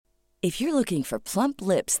If you're looking for plump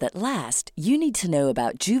lips that last, you need to know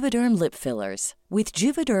about Juvederm lip fillers. With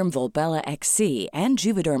Juvederm Volbella XC and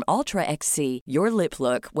Juvederm Ultra XC, your lip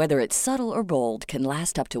look, whether it's subtle or bold, can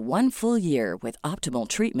last up to 1 full year with optimal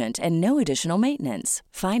treatment and no additional maintenance.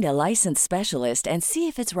 Find a licensed specialist and see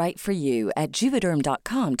if it's right for you at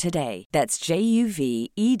Juvederm.com today. That's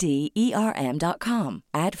JUVEDERM.com.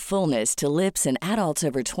 Add fullness to lips in adults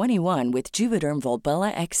over 21 with Juvederm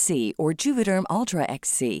Volbella XC or Juvederm Ultra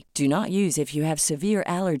XC. Do not use if you have severe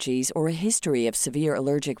allergies or a history of severe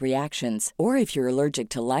allergic reactions, or if you're allergic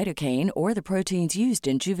to lidocaine or the proteins used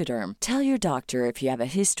in Juvederm. Tell your doctor if you have a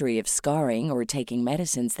history of scarring or taking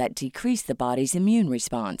medicines that decrease the body's immune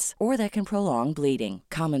response or that can prolong bleeding.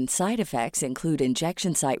 Common side effects include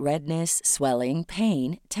injection site redness, swelling,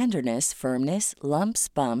 pain, tenderness, firmness, lumps,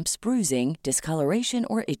 bumps, bruising, discoloration,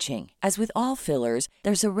 or itching. As with all fillers,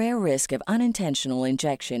 there's a rare risk of unintentional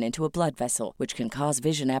injection into a blood vessel, which can cause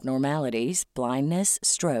vision abnormalities, blindness,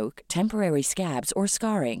 stroke, temporary scabs, or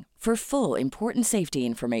scarring. For full, important safety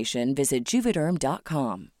information, visit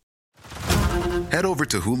Juvederm.com. Head over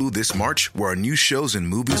to Hulu this March, where our new shows and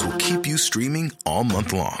movies will keep you streaming all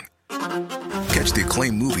month long. Catch the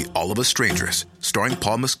acclaimed movie All of Us Strangers, starring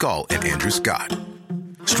Paul Mescal and Andrew Scott.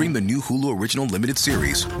 Stream the new Hulu original limited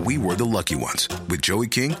series We Were the Lucky Ones with Joey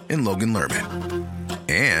King and Logan Lerman.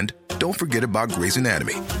 And don't forget about Grey's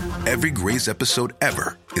Anatomy. Every Grey's episode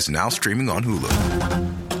ever is now streaming on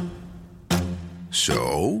Hulu.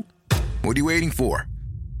 So, what are you waiting for?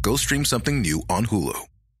 Go stream something new on Hulu.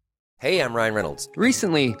 Hey, I'm Ryan Reynolds.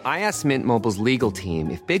 Recently, I asked Mint Mobile's legal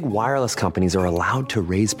team if big wireless companies are allowed to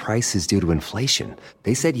raise prices due to inflation.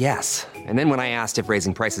 They said yes. And then when I asked if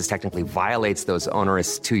raising prices technically violates those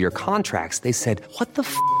onerous 2-year contracts, they said, "What the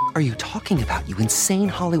f*** are you talking about, you insane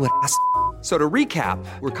Hollywood ass?" So to recap,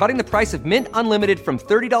 we're cutting the price of Mint Unlimited from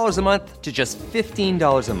 $30 a month to just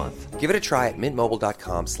 $15 a month. Give it a try at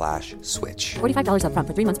mintmobile.com/switch. $45 up front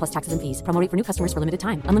for 3 months plus taxes and fees. Promo rate for new customers for limited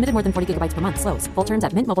time. Unlimited more than 40 gigabytes per month. Slows full terms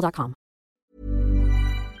at mintmobile.com.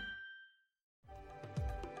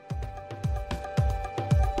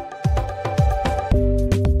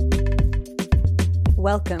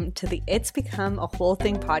 Welcome to the It's Become a Whole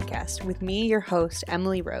Thing podcast with me, your host,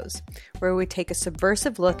 Emily Rose, where we take a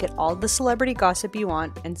subversive look at all the celebrity gossip you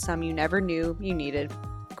want and some you never knew you needed.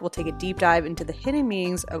 We'll take a deep dive into the hidden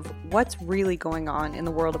meanings of what's really going on in the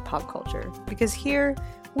world of pop culture, because here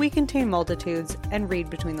we contain multitudes and read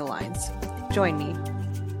between the lines. Join me.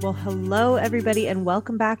 Well, hello, everybody, and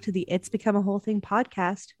welcome back to the It's Become a Whole Thing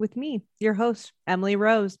podcast with me, your host, Emily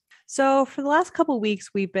Rose. So for the last couple of weeks,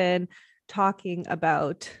 we've been talking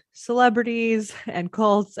about celebrities and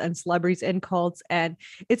cults and celebrities in cults, and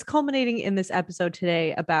it's culminating in this episode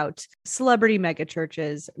today about celebrity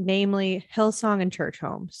megachurches, namely Hillsong and Church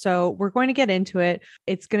Home. So we're going to get into it.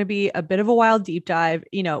 It's going to be a bit of a wild deep dive.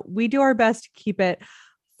 You know, we do our best to keep it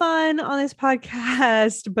fun on this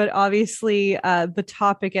podcast, but obviously the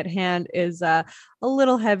topic at hand is a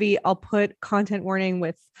little heavy. I'll put content warning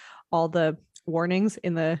with all the warnings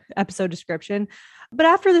in the episode description. But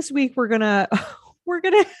after this week, we're gonna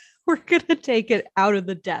take it out of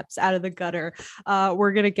the depths, out of the gutter.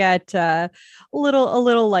 We're gonna get a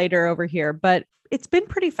little lighter over here, but it's been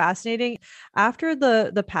pretty fascinating. After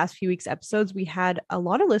the past few weeks episodes, we had a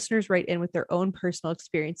lot of listeners write in with their own personal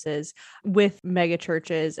experiences with mega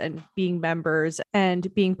churches and being members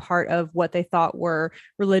and being part of what they thought were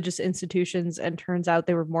religious institutions. And turns out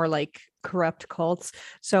they were more like corrupt cults.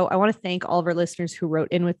 So I want to thank all of our listeners who wrote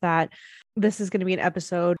in with that. This is going to be an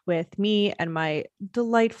episode with me and my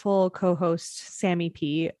delightful co-host, Sammy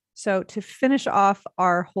P. So to finish off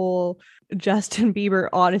our whole Justin Bieber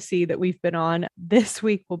odyssey that we've been on, this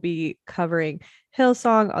week we'll be covering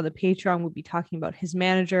Hillsong. On the Patreon, we'll be talking about his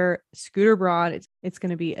manager, Scooter Braun. It's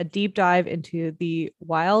going to be a deep dive into the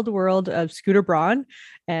wild world of Scooter Braun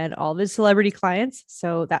and all of his celebrity clients.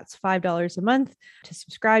 So that's $5 a month to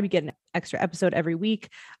subscribe. You get an extra episode every week.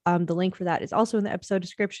 The link for that is also in the episode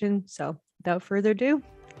description. So without further ado,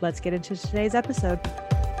 let's get into today's episode.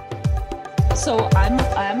 So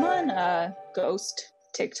I'm on Ghost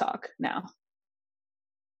TikTok now,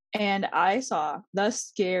 and I saw the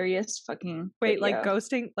scariest fucking video. like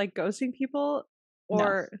ghosting people,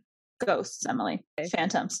 or no. Ghosts, Emily. Okay.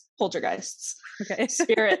 Phantoms, poltergeists, okay,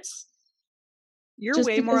 spirits. You've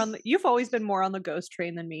always been more on the ghost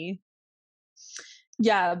train than me.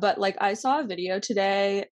 Yeah, but like I saw a video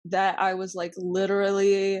today that I was like,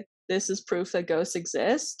 literally, this is proof that ghosts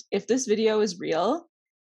exist. If this video is real,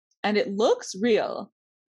 and it looks real,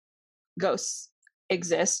 ghosts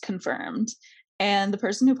exist, confirmed. And the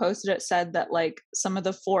person who posted it said that like some of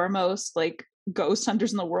the foremost like ghost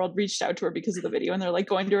hunters in the world reached out to her because of the video, and they're like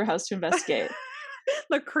going to her house to investigate.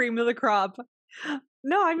 The cream of the crop.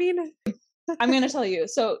 No, I mean, I'm going to tell you.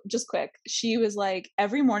 So just quick, she was like,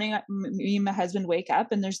 every morning me and my husband wake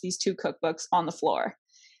up and there's these 2 cookbooks on the floor.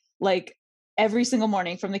 Like every single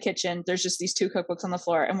morning from the kitchen, there's just these 2 cookbooks on the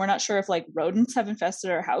floor. And we're not sure if like rodents have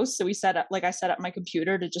infested our house. So we set up, like I set up my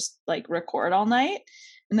computer to just like record all night,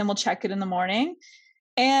 and then we'll check it in the morning.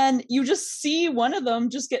 And you just see one of them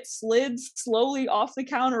just get slid slowly off the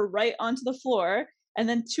counter right onto the floor. And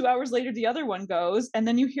then 2 hours later, the other one goes, and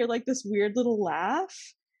then you hear like this weird little laugh.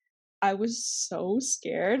 I was so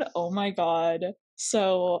scared. Oh my God.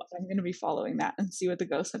 So I'm going to be following that and see what the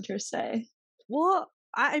ghost hunters say. well,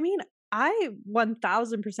 I mean, I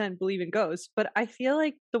 1000% believe in ghosts, but I feel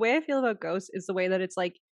like the way I feel about ghosts is the way that it's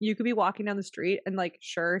like you could be walking down the street and like,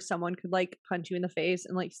 sure, someone could like punch you in the face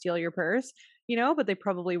and like steal your purse, you know, but they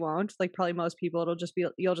probably won't. Like, probably most people, it'll just be,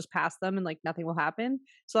 you'll just pass them and like nothing will happen.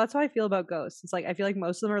 So that's how I feel about ghosts. It's like, I feel like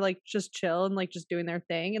most of them are like just chill and like just doing their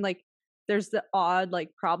thing. And like, there's the odd like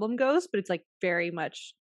problem ghost, but it's like very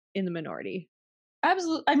much in the minority.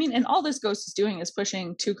 Absolutely. I mean, and all this ghost is doing is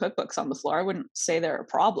pushing 2 cookbooks on the floor. I wouldn't say they're a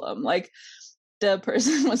problem. Like the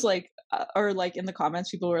person was like, or like in the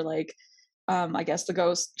comments, people were like, I guess the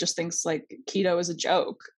ghost just thinks like keto is a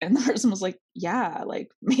joke. And the person was like, yeah, like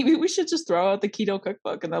maybe we should just throw out the keto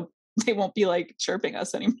cookbook and they won't be like chirping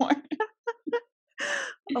us anymore.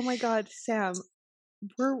 Oh my God, Sam,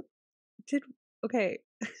 okay.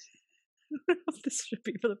 I don't know if this should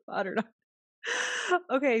be for the pod or not.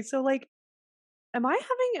 Okay, so like, am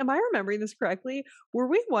I remembering this correctly? Were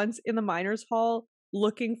we once in the miners hall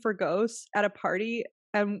looking for ghosts at a party,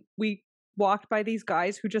 and we walked by these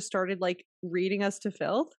guys who just started like reading us to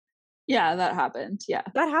filth? Yeah, that happened. Yeah.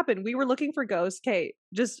 That happened. We were looking for ghosts. Okay,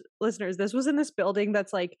 just listeners, this was in this building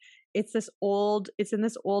that's like, it's in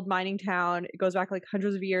this old mining town. It goes back like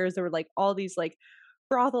hundreds of years. There were like all these like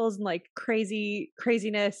brothels and like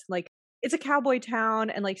craziness. Like, it's a cowboy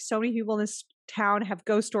town, and like so many people in this town have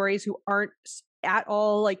ghost stories who aren't at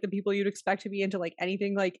all like the people you'd expect to be into like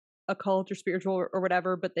anything like occult or spiritual or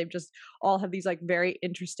whatever, but they've just all have these like very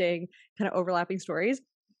interesting kind of overlapping stories.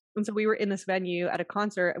 And so we were in this venue at a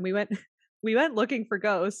concert, and we went looking for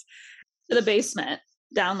ghosts To the basement,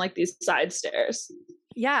 down like these side stairs.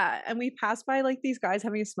 Yeah, and we passed by like these guys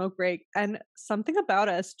having a smoke break, and something about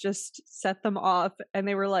us just set them off, and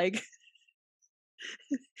they were like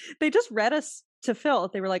they just read us to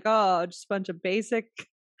filth. They were like, oh, just a bunch of basic,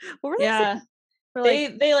 what were they saying?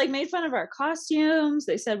 They like made fun of our costumes.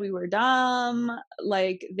 They said we were dumb.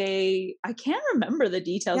 Like I can't remember the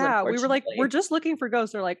details. Yeah, we were like, we're just looking for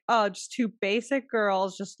ghosts. They're like, oh, just 2 basic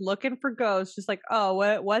girls just looking for ghosts. Just like,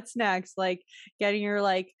 oh, what's next? Like getting your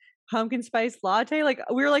like pumpkin spice latte. Like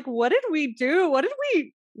we were like, what did we do? What did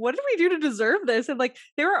we do to deserve this? And like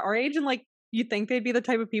they were our age, and like you'd think they'd be the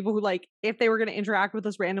type of people who like if they were going to interact with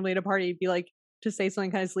us randomly at a party, it'd be like to say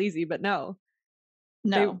something kind of sleazy, but no.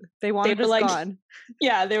 They wanted us like, gone.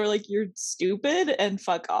 Yeah, they were like, you're stupid and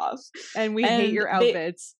fuck off. And we hate your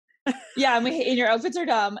outfits. Yeah, and your outfits are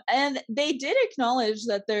dumb. And they did acknowledge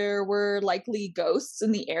that there were likely ghosts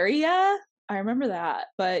in the area. I remember that.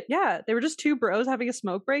 But yeah, they were just 2 bros having a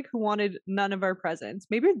smoke break who wanted none of our presents.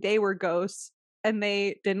 Maybe they were ghosts and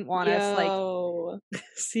they didn't want us like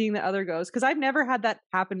seeing the other ghosts. Because I've never had that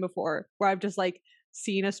happen before, where I've just like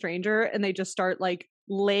seen a stranger and they just start like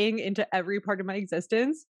laying into every part of my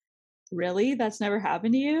existence. Really? That's never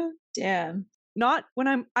happened to you? Damn. Not when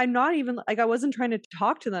I'm not even like, I wasn't trying to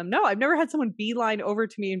talk to them. No, I've never had someone beeline over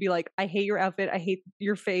to me and be like, I hate your outfit, I hate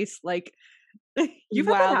your face. Like, you've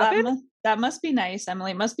had that happen? That must be nice,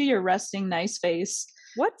 Emily. It must be your resting nice face.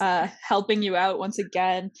 What? Helping you out once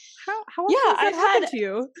again. How often has that happened to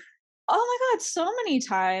you? Oh my God, so many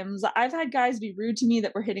times. I've had guys be rude to me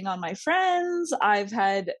that were hitting on my friends. I've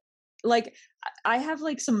had like, I have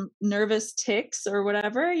like some nervous tics or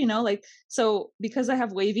whatever, you know, like, so because I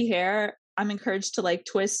have wavy hair, I'm encouraged to like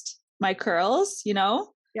twist my curls, you know,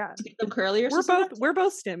 to get them curlier. We're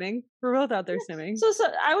both stimming. We're both out there stimming. So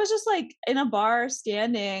I was just like in a bar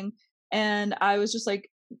standing, and I was just like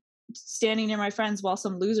standing near my friends while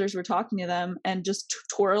some losers were talking to them and just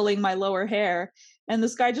twirling my lower hair. And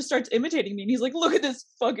this guy just starts imitating me, and he's like, look at this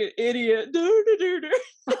fucking idiot.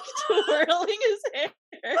 Like, twirling his hair.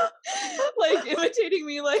 Like, imitating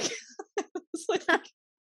me, like, it's like and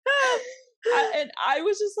I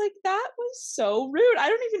was just like, that was so rude. I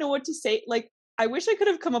don't even know what to say. Like, I wish I could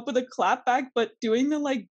have come up with a clap back, but doing the,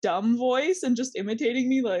 like, dumb voice and just imitating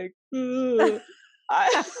me, like,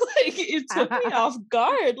 like, it took me off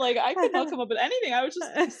guard. Like, I could not come up with anything. I was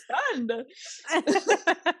just stunned.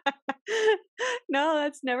 No,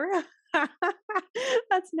 that's never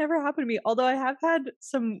That's never happened to me. Although I have had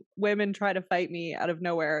some women try to fight me out of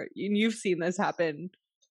nowhere. And you've seen this happen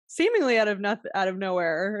seemingly out of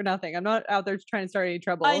nowhere or nothing. I'm not out there trying to start any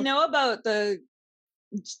trouble. I know about the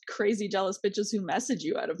crazy jealous bitches who message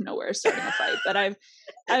you out of nowhere starting a fight, but I've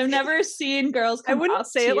never seen girls come I wouldn't up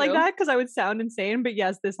say to it like you. that because I would sound insane, but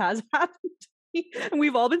yes, this has happened to me. And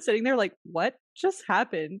we've all been sitting there like, what just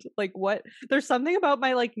happened? Like, what? There's something about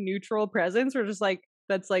my like neutral presence or just like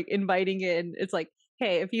that's like inviting in. It's like,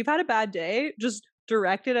 hey, if you've had a bad day, just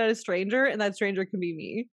direct it at a stranger and that stranger can be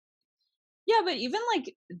me. Yeah, but even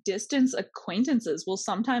like distance acquaintances will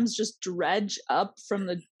sometimes just dredge up from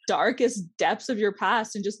the darkest depths of your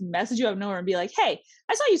past and just message you out of nowhere and be like, hey,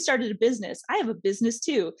 I saw you started a business. I have a business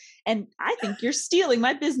too. And I think you're stealing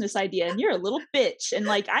my business idea and you're a little bitch. And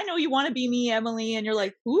like, I know you want to be me, Emily. And you're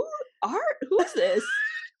like, who's this?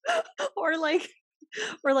 or like,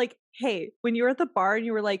 hey, when you were at the bar and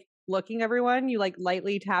you were like looking everyone, you like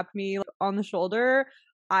lightly tapped me on the shoulder.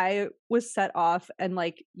 I was set off and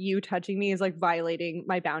like you touching me is like violating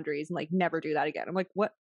my boundaries and like never do that again. I'm like,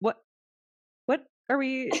 what are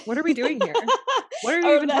we doing here? What are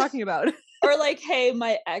you even talking about? Or like, hey,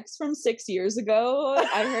 my ex from 6 years ago,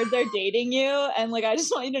 I heard they're dating you. And like, I just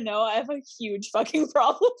want you to know I have a huge fucking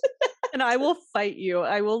problem with that. And I will fight you.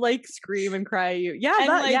 I will like scream and cry at you.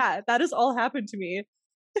 Yeah, that has all happened to me.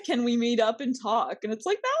 Can we meet up and talk? And it's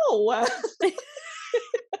like, no.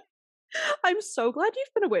 I'm so glad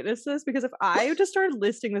you've been a witness to this because if I just started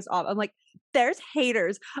listing this off, I'm like, there's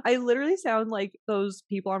haters. I literally sound like those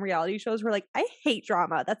people on reality shows who are like, I hate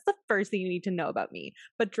drama. That's the first thing you need to know about me.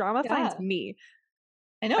 But drama finds me.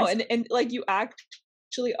 I know. And like you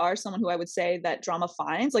actually are someone who I would say that drama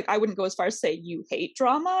finds. Like I wouldn't go as far as say you hate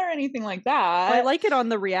drama or anything like that. Well, I like it on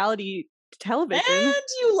the reality television. And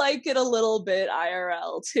you like it a little bit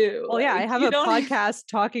IRL too. Well, yeah, like, I have a podcast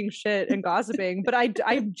talking shit and gossiping, but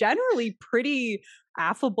I'm generally pretty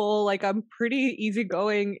affable. Like I'm pretty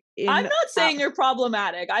easygoing. I'm not saying you're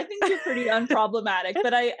problematic. I think you're pretty unproblematic,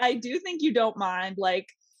 but I do think you don't mind like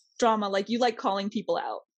drama. Like you like calling people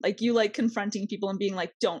out. Like you like confronting people and being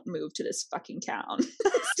like, don't move to this fucking town.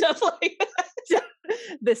 Stuff like that.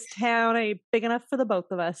 This town ain't big enough for the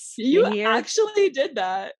both of us. You actually did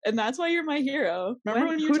that, and that's why you're my hero. Remember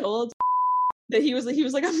when you told that he was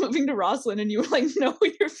like, I'm moving to Rosslyn, and you were like, no,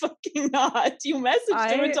 you're fucking not. You messaged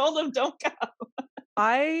him and told him, don't come.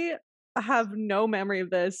 I have no memory of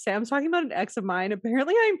this. Sam's talking about an ex of mine.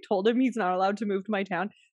 Apparently, I told him he's not allowed to move to my town.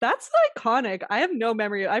 That's iconic. I have no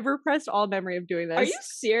memory. I've repressed all memory of doing this. Are you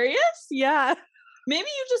serious? Yeah. Maybe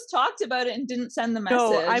you just talked about it and didn't send the message.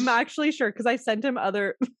 No, I'm actually sure because I sent him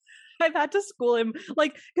other. I've had to school him,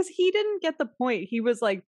 like, because he didn't get the point. He was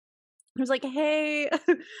like, hey,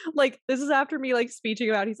 like, this is after me, like,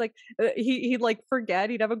 speeching about, he's like, he'd, like,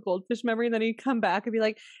 forget, he'd have a goldfish memory, and then he'd come back and be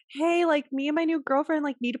like, hey, like, me and my new girlfriend,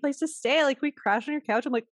 like, need a place to stay. Like, we crash on your couch.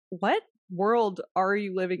 I'm like, what world are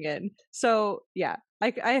you living in? So, yeah,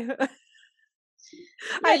 I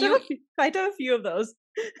do a few of those.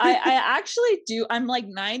 I actually do. I'm like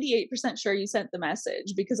 98% sure you sent the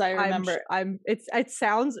message because I remember. It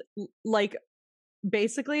sounds like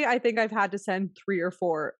basically I think I've had to send 3 or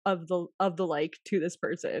 4 of the like to this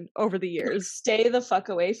person over the years. Stay the fuck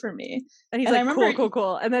away from me. And he's like,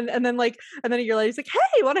 cool. And then a year later he's like,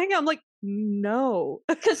 hey, want to hang out? I'm like, no,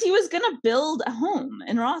 because he was gonna build a home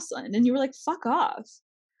in Rosslyn, and you were like, fuck off.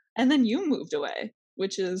 And then you moved away,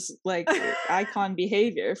 which is like icon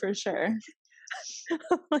behavior for sure.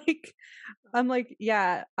 I'm like,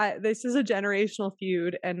 yeah, this is a generational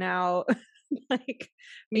feud, and now like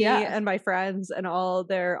me and my friends and all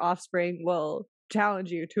their offspring will challenge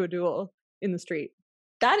you to a duel in the street.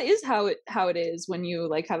 That is how it is when you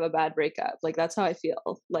like have a bad breakup. Like that's how I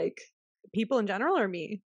feel. Like people in general or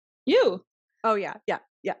me? You. Oh yeah. 100%.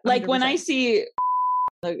 Like when I see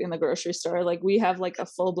in the grocery store, like we have like a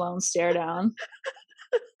full-blown stare down.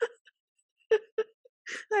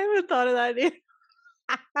 I haven't thought of that either.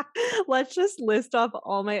 Let's just list off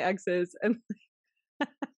all my exes and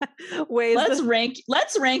ways. Let's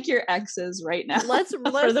rank your exes right now. Let's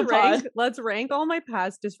rank all my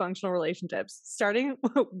past dysfunctional relationships, starting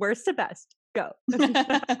worst to best. Go.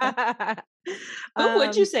 What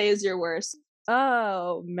would you say is your worst?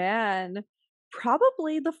 Oh man,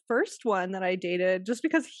 probably the first one that I dated, just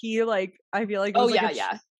because he like I feel like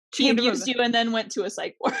he abused you and then went to a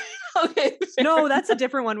psych ward. Okay. No, that's a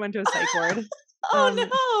different one. Went to a psych ward.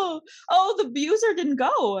 No. Oh, the abuser didn't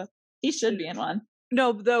go. He should be in one.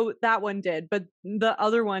 No, though that one did, but the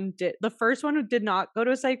other one did. The first one did not go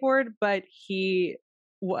to a psych ward, but he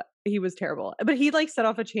was terrible. But he like set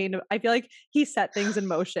off a chain of. I feel like he set things in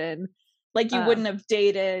motion Like you wouldn't have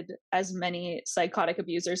dated as many psychotic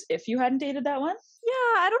abusers if you hadn't dated that one?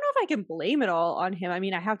 Yeah, I don't know if I can blame it all on him. I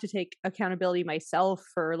mean, I have to take accountability myself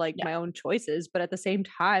for like my own choices, but at the same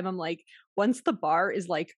time, I'm like, once the bar is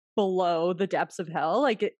like below the depths of hell,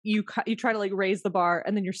 like you try to like raise the bar,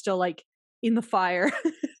 and then you're still like in the fire,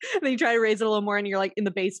 and then you try to raise it a little more, and you're like in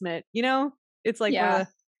the basement. You know, it's like kind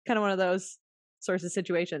of one of those sorts of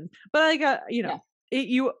situations. But like, you know,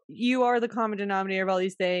 you are the common denominator of all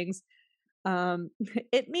these things.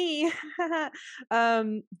 It me,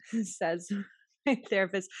 says my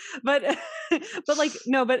therapist, but but like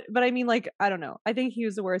no, but I mean, like, I don't know, I think he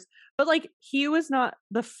was the worst, but like he was not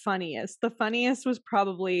the funniest. The funniest was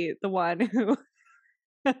probably the one who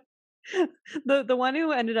the one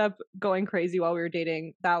who ended up going crazy while we were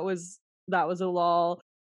dating. That was a lol.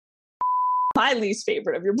 My least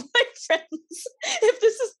favorite of your boyfriends.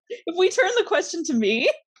 If we turn the question to me,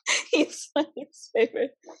 he's my least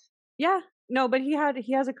favorite. Yeah, no, but he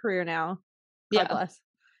has a career now. God bless.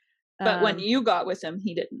 But when you got with him,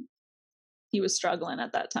 he didn't. He was struggling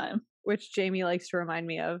at that time. Which Jamie likes to remind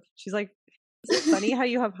me of. She's like, it's funny how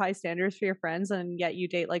you have high standards for your friends and yet you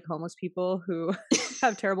date like homeless people who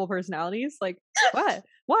have terrible personalities. Like, what?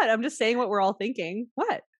 What? I'm just saying what we're all thinking.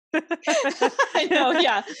 What? I know,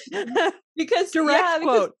 yeah. Because direct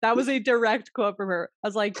quote. That was a direct quote from her. I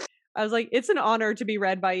was like, it's an honor to be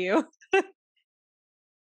read by you.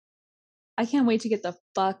 I can't wait to get the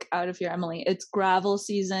fuck out of here, Emily. It's gravel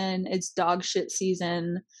season. It's dog shit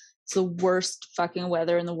season. It's the worst fucking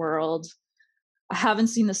weather in the world. I haven't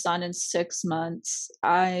seen the sun in 6 months.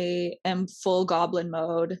 I am full goblin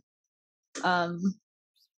mode.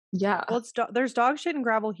 Yeah. Well, there's dog shit and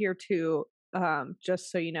gravel here too.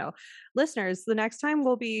 Just so you know, listeners, the next time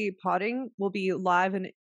we'll be potting, we'll be live and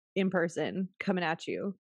in person coming at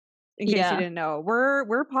you. In case you didn't know,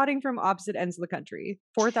 we're potting from opposite ends of the country,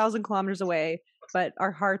 4,000 kilometers away, but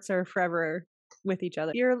our hearts are forever with each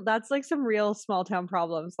other. That's like some real small town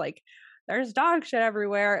problems. Like, there's dog shit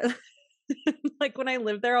everywhere. Like when I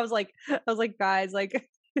lived there, I was like, guys, like,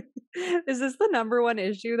 is this the number one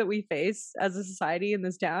issue that we face as a society in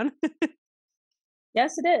this town?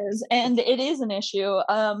 Yes, it is, and it is an issue.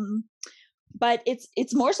 But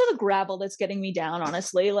it's more so the gravel that's getting me down,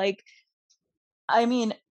 honestly. Like, I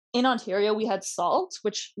mean, in Ontario, we had salt,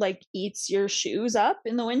 which like eats your shoes up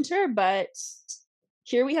in the winter, but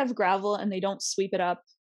here we have gravel and they don't sweep it up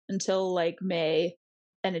until like May,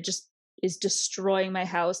 and it just is destroying my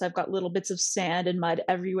house. I've got little bits of sand and mud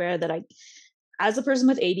everywhere that as a person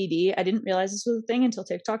with ADD, I didn't realize this was a thing until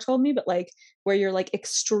TikTok told me, but like where you're like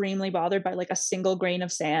extremely bothered by like a single grain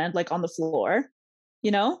of sand, like on the floor,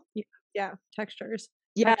 you know? Yeah. Textures.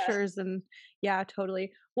 And yeah,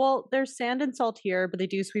 totally. Well, there's sand and salt here, but they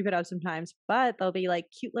do sweep it up sometimes, but there'll be like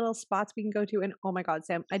cute little spots we can go to. And oh my God,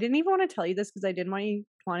 Sam, I didn't even want to tell you this because I didn't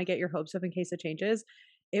want to get your hopes up in case it changes.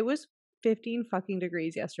 It was 15 fucking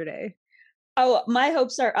degrees yesterday. Oh, my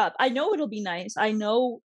hopes are up. I know it'll be nice. I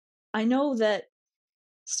know that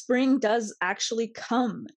spring does actually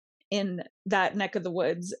come in that neck of the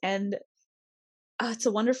woods, and it's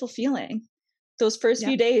a wonderful feeling. Those first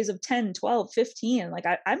few days of 10, 12, 15, like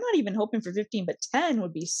I'm not even hoping for 15, but 10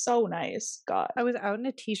 would be so nice. God. I was out in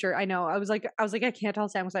a t-shirt. I know. I was like, I can't tell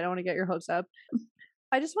Sam because I don't want to get your hopes up.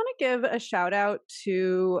 I just want to give a shout out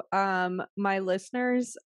to my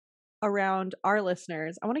listeners around our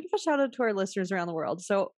listeners. I want to give a shout out to our listeners around the world.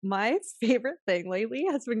 So my favorite thing lately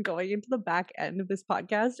has been going into the back end of this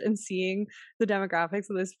podcast and seeing the demographics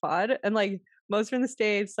of this pod, and like most are in the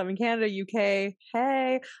States, some in Canada, UK.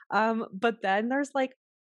 Hey, but then there's like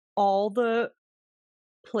all the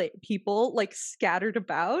people like scattered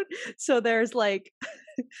about. So there's like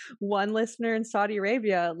one listener in Saudi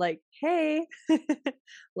Arabia, like, hey,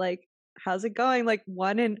 like, how's it going? Like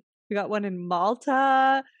we got one in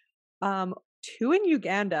Malta, 2 in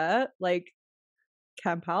Uganda, like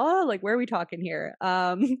Kampala, like where are we talking here?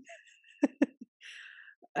 And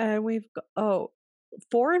we've got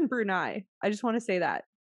 4 in Brunei. I just want to say that.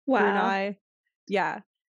 Wow. Brunei. Yeah.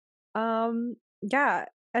 Yeah.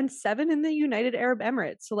 And 7 in the United Arab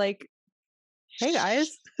Emirates. So like, hey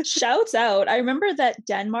guys. Shouts out. I remember that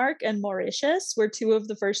Denmark and Mauritius were 2 of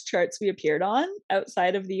the first charts we appeared on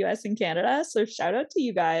outside of the US and Canada. So shout out to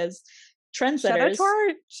you guys. Trendsetters.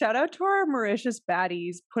 Shout out to our Mauritius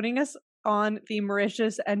baddies putting us on the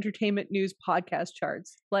Mauritius Entertainment News podcast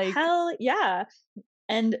charts. Like, hell yeah.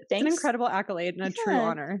 And thanks. It's an incredible accolade and a true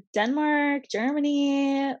honor. Denmark,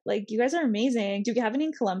 Germany, like you guys are amazing. Do we have any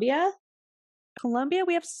in Colombia? Colombia,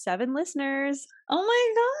 we have 7 listeners. Oh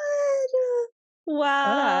my God.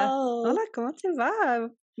 Wow. Hola, ¿cómo te va?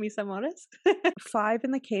 Mis amores. 5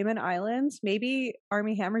 in the Cayman Islands. Maybe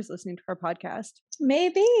Army Hammer's listening to our podcast.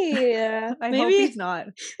 Maybe. I hope he's not.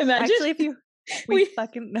 Imagine Actually, if you we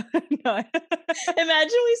fucking no.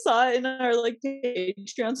 Imagine we saw it in our like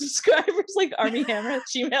Patreon subscribers, like Army Hammer at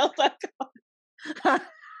gmail.com.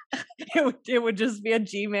 It would just be a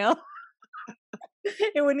Gmail.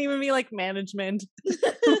 It wouldn't even be like management.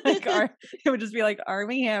 Like it would just be like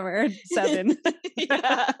Army Hammer 7.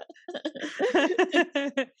 Yeah.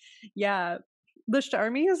 Yeah. The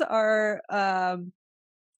Sharmies are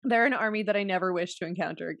they're an army that I never wish to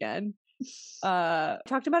encounter again. I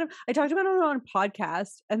talked about it on a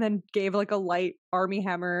podcast and then gave like a light Army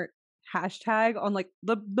Hammer hashtag on like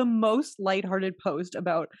the most lighthearted post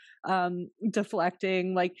about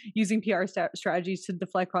deflecting, like using PR strategies to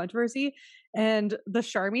deflect controversy. And the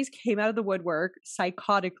Sharmies came out of the woodwork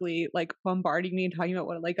psychotically, like bombarding me and talking about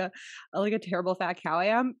what like a terrible fat cow I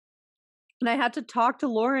am. And I had to talk to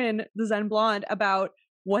Lauren, the Zen Blonde, about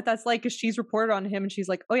what that's like, because she's reported on him and she's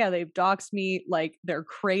like, oh yeah, they've doxed me, like they're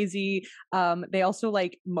crazy. They also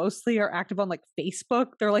like mostly are active on like Facebook.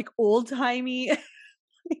 They're like old-timey.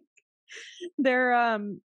 They're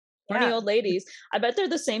horny old ladies. I bet they're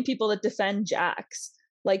the same people that defend Jax,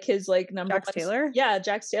 like his like number Jax one Taylor. Yeah,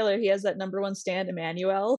 Jax Taylor. He has that number one stand,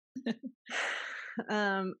 Emmanuel.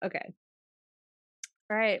 Okay.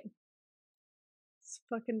 All right. Let's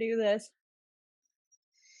fucking do this.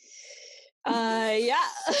 Yeah.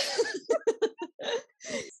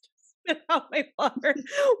 Oh my father,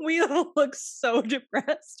 we all look so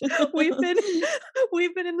depressed. We've been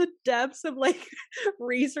in the depths of like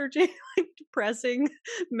researching like depressing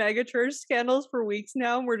megachurch scandals for weeks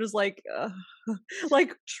now, and we're just like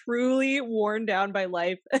truly worn down by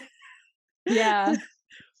life. Yeah.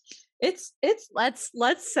 It's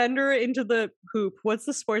let's send her into the hoop. What's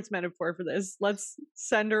the sports metaphor for this? Let's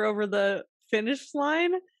send her over the finish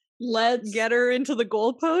line. Let's get her into the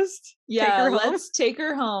goalpost. Yeah, let's take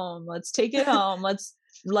her home. Let's take it home.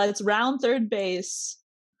 Let's round third base.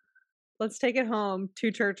 Let's take it home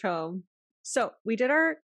to church home. So we did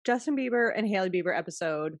our Justin Bieber and Hailey Bieber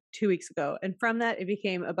episode 2 weeks ago. And from that, it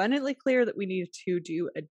became abundantly clear that we needed to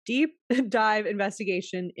do a deep dive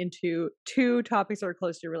investigation into 2 topics that are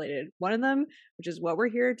closely related. One of them, which is what we're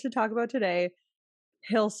here to talk about today,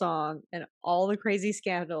 Hillsong and all the crazy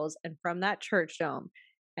scandals. And from that, church dome.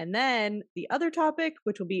 And then the other topic,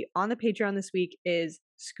 which will be on the Patreon this week, is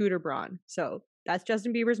Scooter Braun. So that's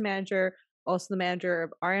Justin Bieber's manager, also the manager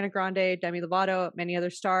of Ariana Grande, Demi Lovato, many other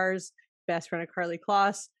stars, best friend of Karlie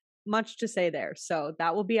Kloss. Much to say there. So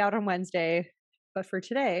that will be out on Wednesday. But for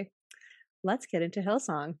today, let's get into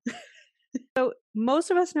Hillsong. So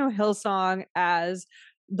most of us know Hillsong as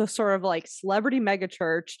the sort of like celebrity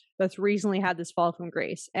megachurch that's recently had this fall from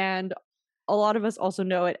grace. And a lot of us also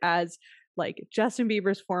know it as like Justin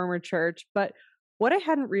Bieber's former church. But what I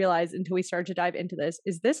hadn't realized until we started to dive into this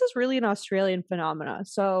is really an Australian phenomena.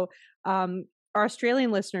 So our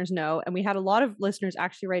Australian listeners know, and we had a lot of listeners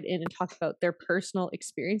actually write in and talk about their personal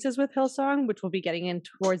experiences with Hillsong, which we'll be getting in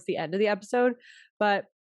towards the end of the episode. But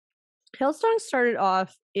Hillsong started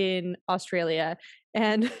off in Australia,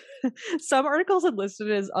 and some articles had listed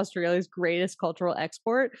it as Australia's greatest cultural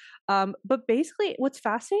export. But basically, what's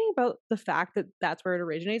fascinating about the fact that that's where it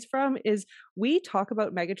originates from is we talk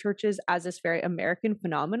about megachurches as this very American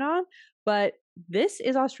phenomenon, but this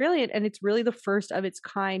is Australian, and it's really the first of its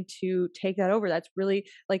kind to take that over. That's really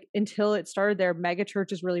like, until it started there,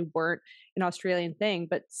 megachurches really weren't an Australian thing.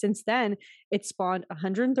 But since then, it spawned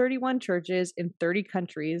 131 churches in 30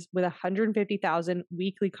 countries with 150,000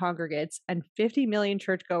 weekly congregates and 50 million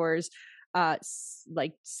churchgoers,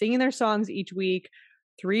 like singing their songs each week,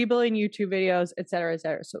 3 billion YouTube videos, et cetera, et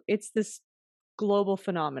cetera. So it's this global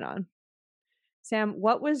phenomenon. Sam,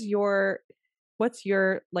 what's your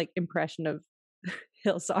like impression of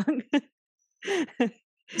Hillsong?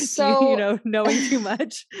 So knowing too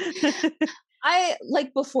much. I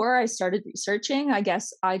like, before I started researching, I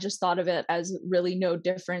guess I just thought of it as really no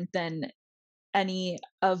different than any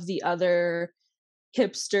of the other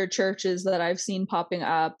hipster churches that I've seen popping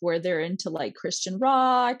up, where they're into like Christian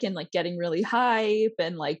rock and like getting really hype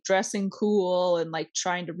and like dressing cool and like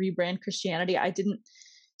trying to rebrand Christianity. I didn't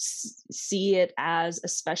see it as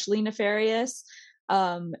especially nefarious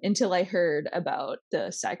until I heard about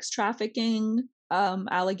the sex trafficking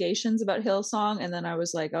allegations about Hillsong, and then I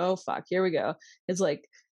was like, oh fuck, here we go. It's like,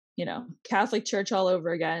 Catholic Church all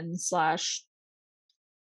over again /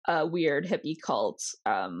 weird hippie cult.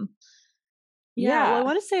 Well, I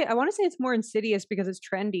want to say it's more insidious because it's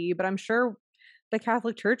trendy, but I'm sure the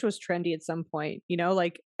Catholic Church was trendy at some point, you know,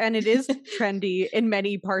 like, and it is trendy in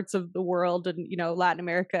many parts of the world and, you know, Latin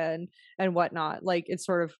America and whatnot. Like it's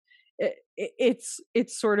sort of, it's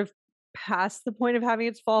sort of past the point of having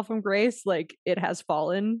its fall from grace. Like it has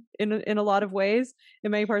fallen in a lot of ways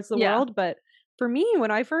in many parts of the Yeah. world. But for me, when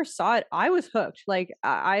I first saw it, I was hooked. Like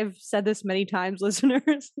I've said this many times,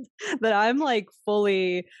 listeners, that I'm like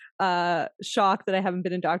fully shocked that I haven't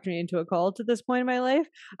been indoctrinated into a cult at this point in my life.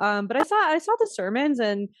 But I saw the sermons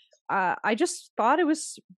and I just thought it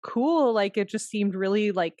was cool. Like it just seemed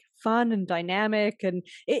really like fun and dynamic, and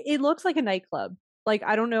it looks like a nightclub. Like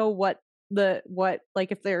I don't know what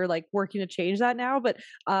like if they're like working to change that now, but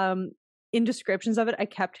in descriptions of it, I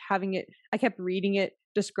kept reading it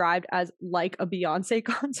described as like a Beyonce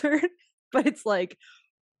concert, but it's like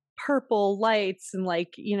purple lights and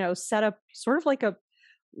like, you know, set up sort of like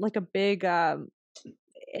a big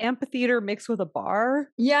amphitheater mixed with a bar.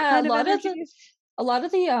 Yeah, a lot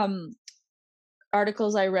of the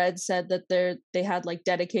articles I read said that they had like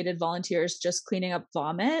dedicated volunteers just cleaning up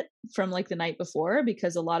vomit from like the night before,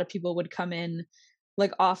 because a lot of people would come in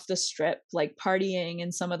like off the strip, like partying,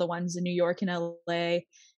 and some of the ones in New York and LA,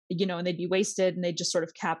 you know, and they'd be wasted and they'd just sort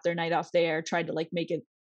of cap their night off there, tried to like make it,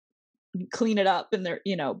 clean it up, and they're,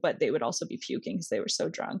 you know, but they would also be puking because they were so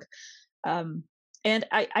drunk. And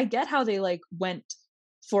I get how they like went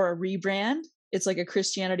for a rebrand. It's like a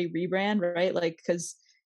Christianity rebrand, right? Like, because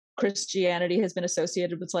Christianity has been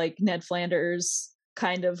associated with like Ned Flanders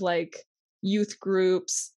kind of like youth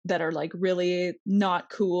groups that are like really not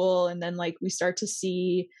cool. And then like we start to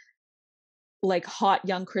see like hot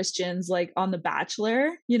young Christians like on The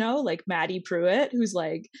Bachelor, you know, like Maddie Pruitt, who's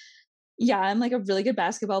like, yeah, I'm like a really good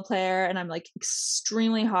basketball player and I'm like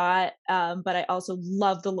extremely hot, but I also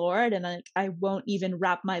love the Lord, and I won't even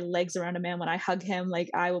wrap my legs around a man when I hug him.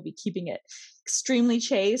 Like I will be keeping it extremely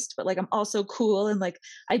chaste, but like I'm also cool, and like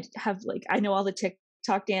I have like I know all the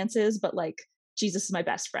TikTok dances, but like Jesus is my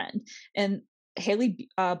best friend. And Haley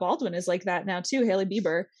Baldwin is like that now too. Haley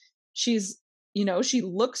Bieber, she's, you know, she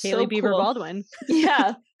looks Haley so Bieber cool. Baldwin.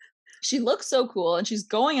 Yeah. She looks so cool, and she's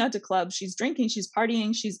going out to clubs, she's drinking, she's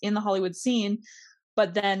partying, she's in the Hollywood scene.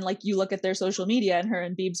 But then like you look at their social media and her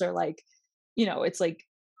and Biebs are like, you know, it's like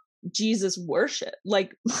Jesus worship.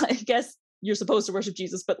 Like I guess you're supposed to worship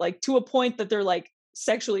Jesus, but like to a point that they're like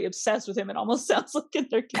sexually obsessed with him. It almost sounds like in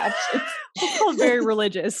their captions. It's very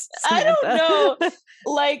religious, Samantha. I don't know.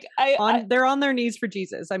 Like they're on their knees for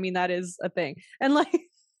Jesus. I mean, that is a thing. And like,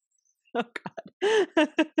 oh God.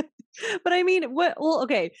 But I mean, well,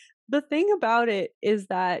 okay. The thing about it is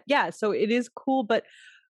that, yeah, so it is cool, but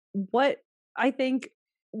what I think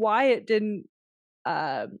why it didn't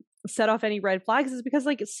set off any red flags is because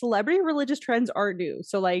like celebrity religious trends aren't new.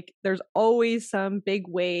 So like there's always some big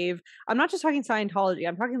wave. I'm not just talking Scientology.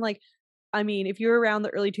 I'm talking like, I mean, if you're around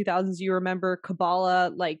the early 2000s, you remember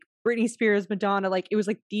Kabbalah, like Britney Spears, Madonna, like it was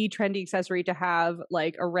like the trendy accessory to have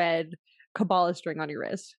like a red Kabbalah string on your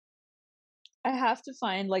wrist. I have to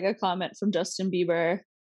find like a comment from Justin Bieber.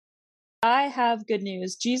 I have good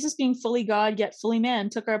news. Jesus, being fully God yet fully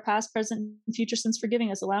man, took our past, present, and future sins,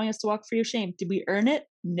 forgiving us, allowing us to walk free of shame. Did we earn it?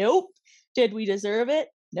 Nope. Did we deserve it?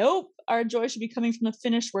 Nope. Our joy should be coming from the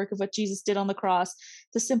finished work of what Jesus did on the cross.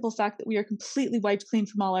 The simple fact that we are completely wiped clean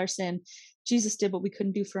from all our sin. Jesus did what we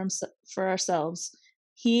couldn't do for ourselves.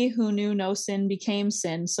 He who knew no sin became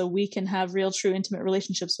sin, so we can have real, true, intimate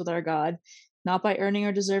relationships with our God, not by earning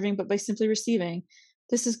or deserving, but by simply receiving.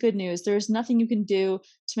 This is good news. There is nothing you can do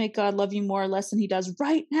to make God love you more or less than he does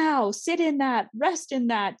right now. Sit in that. Rest in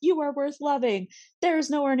that. You are worth loving. There is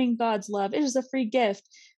no earning God's love. It is a free gift.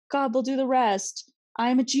 God will do the rest. I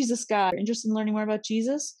am a Jesus guy. Interested in learning more about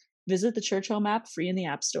Jesus? Visit the Church Home app, free in the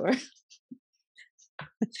App Store.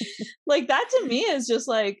 Like that to me is just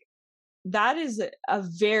like, that is a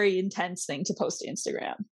very intense thing to post to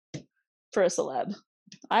Instagram for a celeb.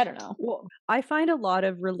 I don't know. Well, I find a lot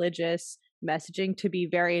of religious messaging to be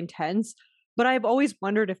very intense, but I've always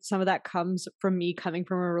wondered if some of that comes from me coming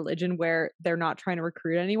from a religion where they're not trying to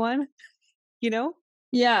recruit anyone, you know?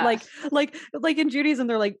 Yeah. Like in Judaism,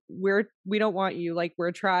 they're like, we don't want you. Like we're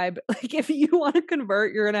a tribe. Like if you want to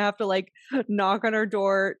convert, you're going to have to like knock on our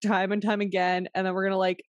door time and time again. And then we're going to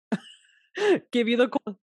like give you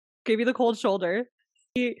the cold shoulder.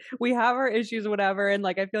 We have our issues, whatever. And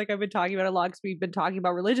like, I feel like I've been talking about it a lot because we've been talking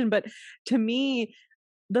about religion, but to me,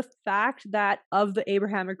 the fact that of the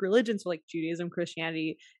Abrahamic religions, so like Judaism,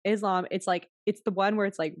 Christianity, Islam, it's like, it's the one where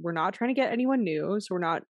it's like, we're not trying to get anyone new. So we're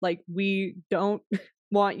not like, we don't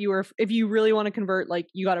want you, or if you really want to convert, like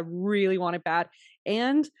you got to really want it bad.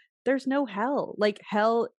 And there's no hell. Like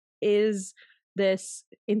hell is this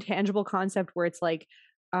intangible concept where it's like,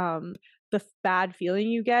 the bad feeling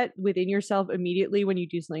you get within yourself immediately when you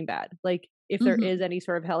do something bad. Like if there is any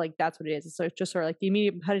sort of hell, like that's what it is. So it's just sort of like the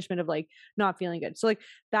immediate punishment of like not feeling good. So like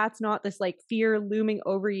that's not this like fear looming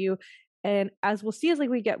over you. And as we'll see as like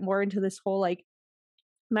we get more into this whole like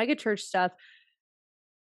megachurch stuff,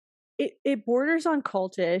 it borders on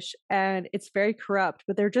cultish and it's very corrupt,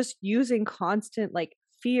 but they're just using constant like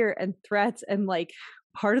fear and threats, and like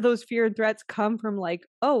part of those fear and threats come from like,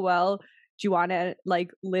 oh well, do you want to like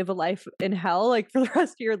live a life in hell like for the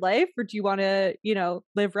rest of your life, or do you want to, you know,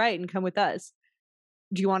 live right and come with us?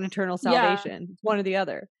 Do you want eternal salvation? It's one or the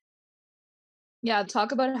other. Yeah,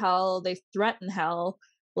 talk about hell. They threaten hell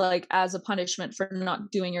like as a punishment for not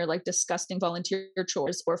doing your like disgusting volunteer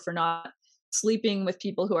chores, or for not sleeping with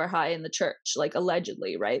people who are high in the church, like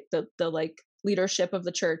allegedly, right? The like leadership of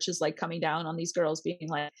the church is like coming down on these girls being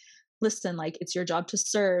like, listen, like it's your job to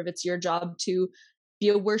serve, it's your job to be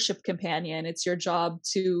a worship companion, it's your job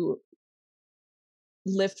to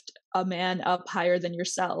lift a man up higher than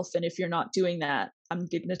yourself, and if you're not doing that, I'm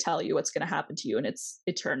going to tell you what's going to happen to you, and it's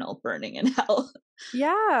eternal burning in hell.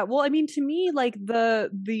 Yeah, well, I mean, to me, like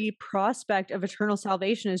the prospect of eternal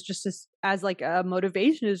salvation is just as like a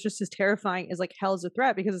motivation is just as terrifying as like hell is a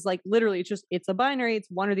threat, because it's like literally it's a binary, it's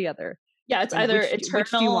one or the other. Yeah, it's like, either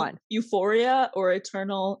which do you want? euphoria or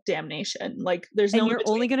eternal damnation. Like there's and no, you're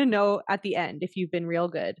only going to know at the end if you've been real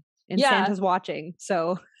good, and Santa's watching.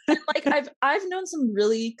 So like I've known some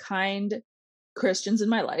really kind Christians in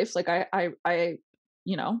my life. Like I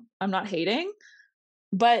you know, I'm not hating,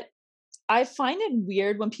 but I find it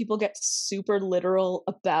weird when people get super literal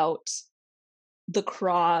about the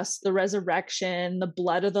cross, the resurrection, the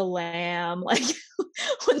blood of the lamb. Like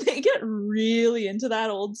when they get really into that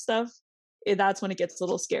old stuff, that's when it gets a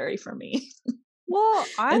little scary for me. Well,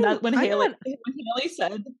 when Haley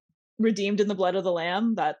said redeemed in the blood of the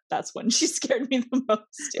lamb, that's when she scared me the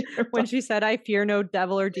most. When she said, I fear no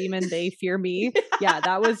devil or demon, they fear me. Yeah,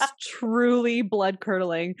 that was truly blood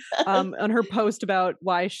curdling on her post about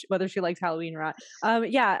whether she likes Halloween or not.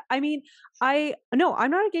 Yeah, I mean, I'm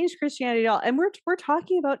not against Christianity at all. And we're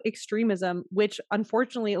talking about extremism, which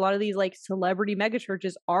unfortunately a lot of these like celebrity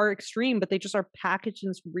megachurches are extreme, but they just are packaged in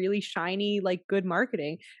this really shiny, like good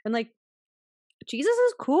marketing. And like Jesus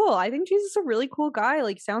is cool. I think Jesus is a really cool guy.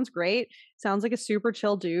 Like, sounds great. Sounds like a super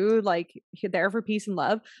chill dude. Like, there for peace and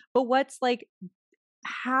love. But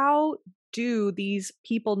how do these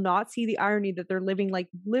people not see the irony that they're living like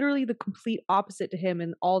literally the complete opposite to him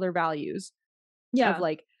in all their values? Yeah. Of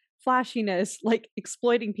like flashiness, like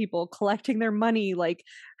exploiting people, collecting their money, like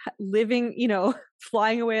living, you know,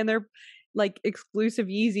 flying away in their like exclusive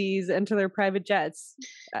Yeezys into their private jets.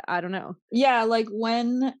 I don't know. Yeah, like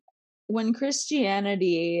when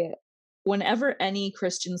Christianity, whenever any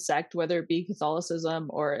Christian sect, whether it be Catholicism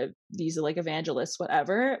or these like evangelists,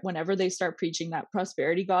 whatever, whenever they start preaching that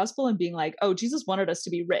prosperity gospel and being like, oh, Jesus wanted us to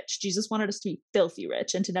be rich, Jesus wanted us to be filthy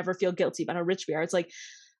rich and to never feel guilty about how rich we are, it's like,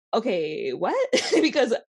 okay, what?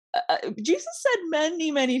 Because Jesus said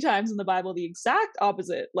many, many times in the Bible the exact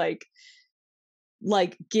opposite, like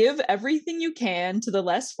give everything you can to the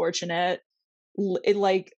less fortunate.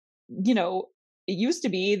 Like, you know, it used to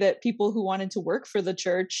be that people who wanted to work for the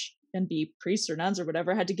church and be priests or nuns or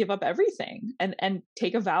whatever had to give up everything and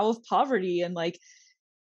take a vow of poverty, and like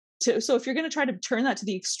so if you're going to try to turn that to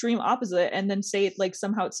the extreme opposite and then say it like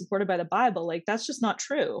somehow it's supported by the Bible, like that's just not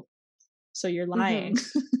true. So you're lying.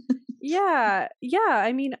 Yeah.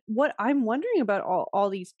 I mean, what I'm wondering about all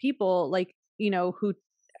these people, like, you know, who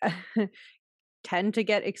tend to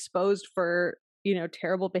get exposed for, you know,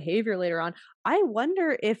 terrible behavior later on. I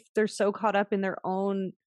wonder if they're so caught up in their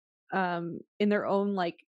own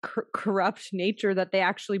like corrupt nature that they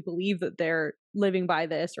actually believe that they're living by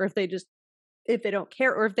this, or if they don't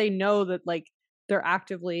care, or if they know that like they're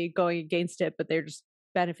actively going against it, but they're just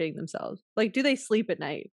benefiting themselves. Like, do they sleep at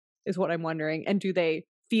night is what I'm wondering. And do they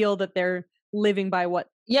feel that they're living by what,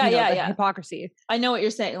 hypocrisy? I know what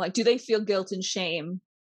you're saying. Like, do they feel guilt and shame?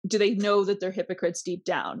 Do they know that they're hypocrites deep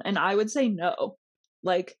down? And I would say no.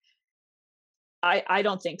 Like, I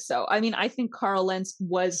don't think so. I mean, I think Carl Lentz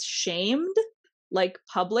was shamed, like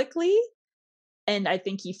publicly, and I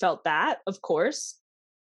think he felt that, of course,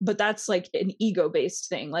 but that's like an ego-based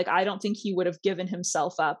thing. Like, I don't think he would have given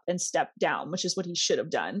himself up and stepped down, which is what he should have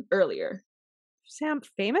done earlier. Sam,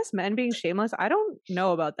 famous men being shameless? I don't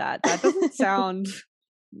know about that. That doesn't sound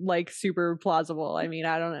like super plausible. I mean,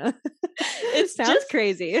 I don't know. It sounds just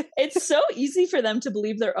crazy. It's so easy for them to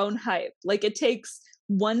believe their own hype. Like, it takes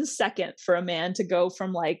 1 second for a man to go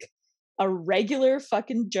from like a regular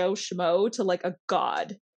fucking Joe Schmo to like a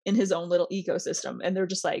god in his own little ecosystem. And they're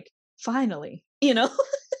just like, finally, you know?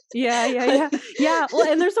 Yeah.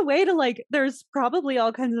 Well, and there's a way to like, there's probably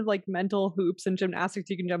all kinds of like mental hoops and gymnastics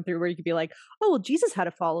you can jump through where you could be like, oh, well, Jesus had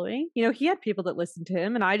a following. You know, he had people that listened to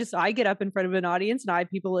him. And I get up in front of an audience and I have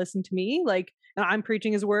people listen to me, like, and I'm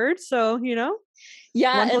preaching his word. So, you know,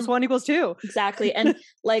 yeah, 1 + 1 = 2. Exactly. And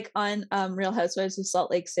like on Real Housewives of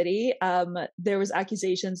Salt Lake City, there was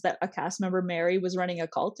accusations that a cast member, Mary, was running a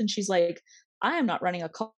cult. And she's like, I am not running a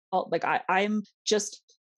cult. Like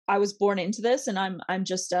I was born into this and I'm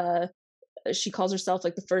just she calls herself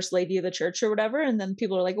like the first lady of the church or whatever. And then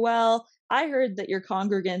people are like, well, I heard that your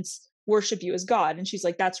congregants worship you as God. And she's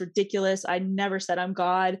like, that's ridiculous. I never said I'm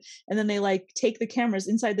God. And then they like take the cameras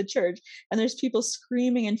inside the church and there's people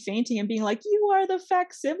screaming and fainting and being like, you are the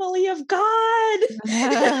facsimile of God.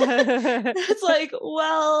 It's like,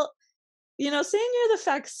 well, you know, saying you're the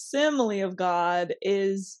facsimile of God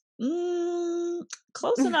is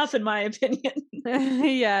close enough in my opinion.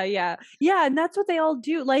 Yeah. And that's what they all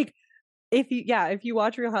do. Like, if you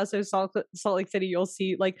watch Real Housewives of Salt Lake City, you'll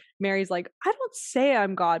see like Mary's like, I don't say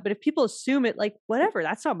I'm God, but if people assume it, like whatever,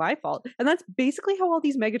 that's not my fault. And that's basically how all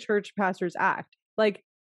these megachurch pastors act. Like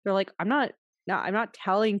they're like, I'm not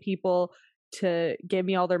telling people to give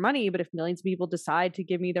me all their money, but if millions of people decide to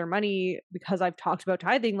give me their money because I've talked about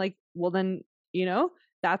tithing, like, well then, you know,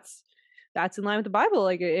 that's in line with the Bible.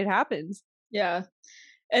 Like it happens. Yeah.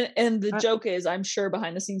 And the joke is, I'm sure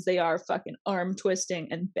behind the scenes they are fucking arm twisting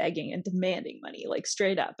and begging and demanding money, like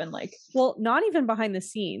straight up. And like, well, not even behind the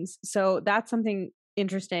scenes. So that's something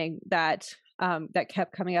interesting that that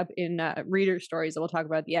kept coming up in reader stories that we'll talk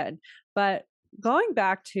about at the end. But going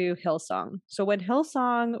back to Hillsong. So when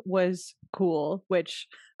Hillsong was cool, which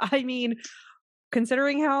I mean,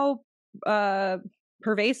 considering how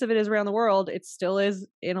pervasive it is around the world, it still is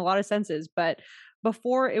in a lot of senses. But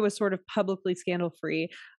before it was sort of publicly scandal free,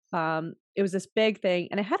 it was this big thing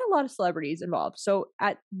and it had a lot of celebrities involved. So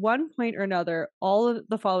at one point or another, all of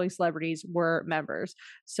the following celebrities were members.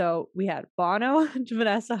 So we had Bono,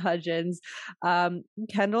 Vanessa Hudgens,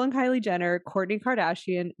 Kendall and Kylie Jenner, Kourtney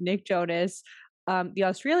Kardashian, Nick Jonas, the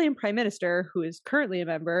Australian Prime Minister, who is currently a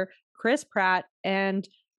member, Chris Pratt, and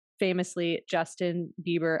famously Justin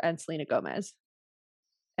Bieber and Selena Gomez,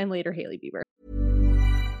 and later Hailey Bieber.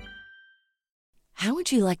 How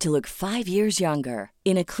would you like to look 5 years younger?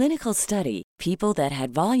 In a clinical study, people that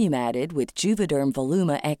had volume added with Juvederm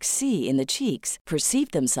Voluma XC in the cheeks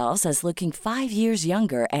perceived themselves as looking 5 years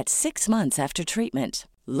younger at 6 months after treatment.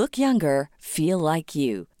 Look younger, feel like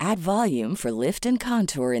you. Add volume for lift and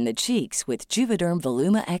contour in the cheeks with Juvederm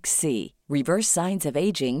Voluma XC. Reverse signs of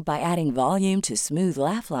aging by adding volume to smooth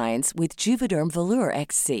laugh lines with Juvederm Volure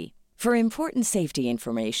XC. For important safety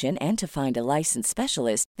information and to find a licensed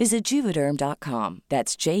specialist, visit Juvederm.com.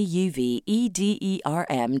 That's JUVEDERM.com.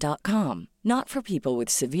 Not for people with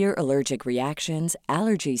severe allergic reactions,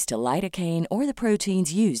 allergies to lidocaine, or the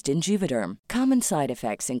proteins used in Juvederm. Common side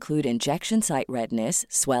effects include injection site redness,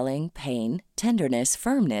 swelling, pain, tenderness,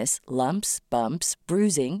 firmness, lumps, bumps,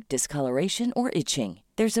 bruising, discoloration, or itching.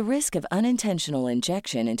 There's a risk of unintentional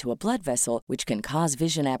injection into a blood vessel, which can cause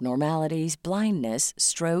vision abnormalities, blindness,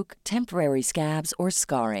 stroke, temporary scabs, or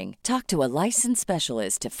scarring. Talk to a licensed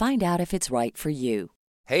specialist to find out if it's right for you.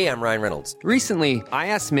 Hey, I'm Ryan Reynolds. Recently, I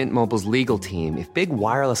asked Mint Mobile's legal team if big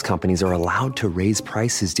wireless companies are allowed to raise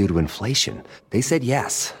prices due to inflation. They said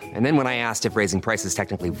yes. And then when I asked if raising prices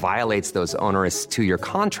technically violates those onerous 2-year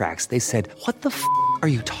contracts, they said, what the f*** are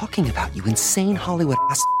you talking about, you insane Hollywood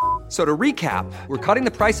ass f- So to recap, we're cutting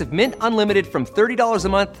the price of Mint Unlimited from $30 a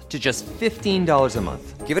month to just $15 a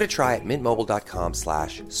month. Give it a try at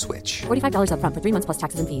mintmobile.com/switch. $45 up front for 3 months plus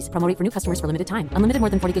taxes and fees. Promo rate for new customers for limited time. Unlimited more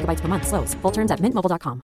than 40 gigabytes per month. Slows full terms at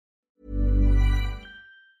mintmobile.com.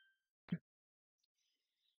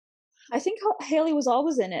 I think Hailey was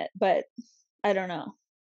always in it, but I don't know.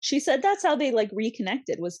 She said that's how they like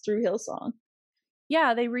reconnected, was through Hillsong.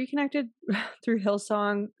 Yeah, they reconnected through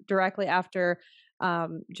Hillsong directly after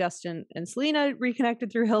Justin and Selena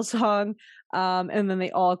reconnected through Hillsong, and then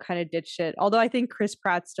they all kind of ditched it. Although I think Chris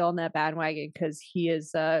Pratt's still on that bandwagon because he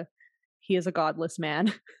is a godless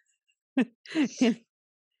man.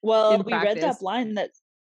 Well, we read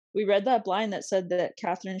that line that said that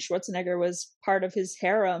Katherine Schwarzenegger was part of his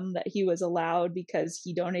harem, that he was allowed because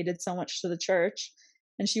he donated so much to the church,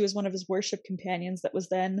 and she was one of his worship companions that was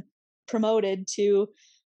then promoted to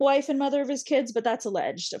wife and mother of his kids, but that's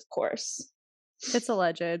alleged, of course. It's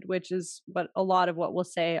alleged, which is what a lot of what we'll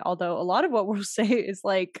say, although a lot of what we'll say is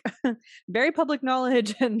like very public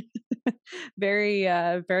knowledge and very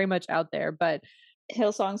very much out there. But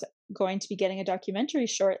Hillsong's going to be getting a documentary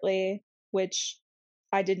shortly, which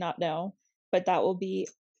I did not know, but that will be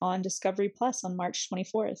on Discovery Plus on March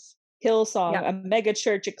 24th. Hillsong, Yeah. a mega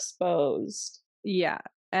church exposed. Yeah.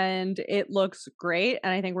 And it looks great.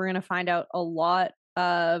 And I think we're going to find out we're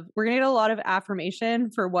going to get a lot of affirmation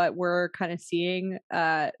for what we're kind of seeing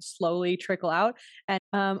slowly trickle out. And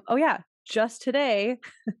oh yeah, just today,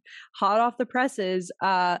 hot off the presses,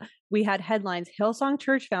 we had headlines: Hillsong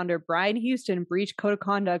Church founder Brian Houston breached code of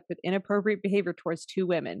conduct with inappropriate behavior towards 2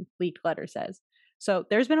 women, leaked letter says. So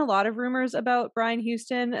there's been a lot of rumors about Brian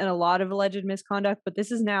Houston and a lot of alleged misconduct, but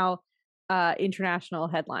this is now international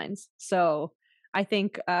headlines. So I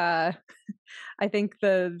think I think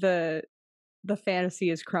the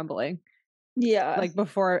fantasy is crumbling. Yeah. Like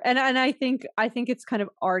before, and I think it's kind of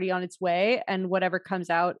already on its way, and whatever comes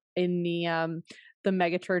out in the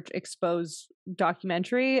megachurch expose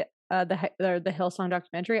documentary, the Hillsong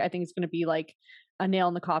documentary, I think it's going to be like a nail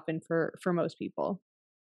in the coffin for most people.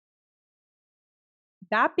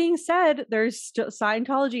 That being said, there's still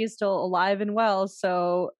Scientology is still alive and well,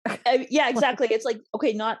 so yeah, exactly. It's like,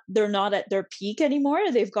 okay, they're not at their peak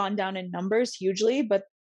anymore. They've gone down in numbers hugely, but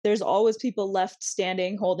there's always people left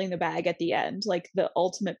standing holding the bag at the end, like the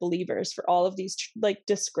ultimate believers for all of these like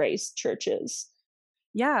disgraced churches.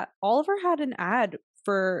 Yeah, Oliver had an ad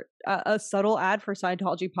for a subtle ad for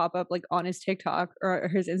Scientology pop up like on his TikTok or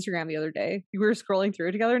his Instagram the other day. We were scrolling through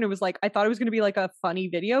it together, and it was like, I thought it was going to be like a funny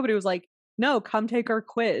video, but it was like, no, come take our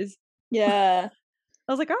quiz. Yeah.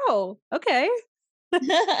 I was like, oh, okay.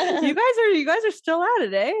 you guys are still at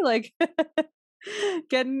it, eh? Like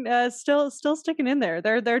getting still sticking in there.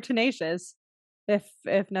 They're tenacious,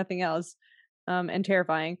 if nothing else, and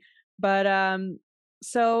terrifying. But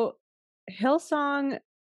so Hillsong,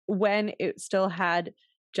 when it still had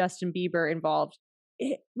Justin Bieber involved,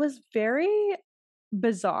 it was very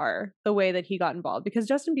bizarre the way that he got involved, because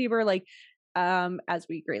Justin Bieber, like, as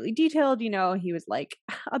we greatly detailed, he was like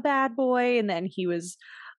a bad boy, and then he was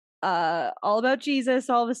all about Jesus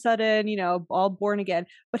all of a sudden, all born again.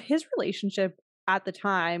 But his relationship at the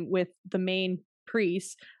time with the main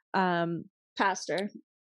priest, pastor,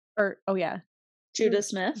 or oh yeah, Judah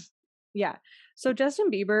Smith. Yeah. So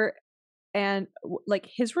Justin Bieber and like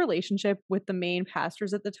his relationship with the main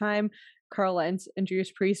pastors at the time, Carl Lentz and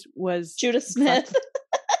Judas Priest, was Judah Smith.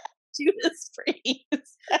 Judas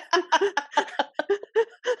Priest.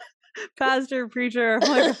 Pastor, preacher,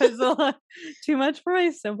 oh my God, too much for my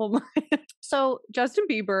simple mind. So Justin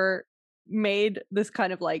Bieber made this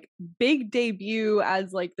kind of like big debut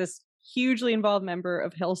as like this hugely involved member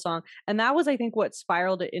of Hillsong, and that was, I think, what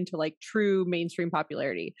spiraled it into like true mainstream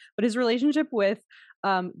popularity. But his relationship with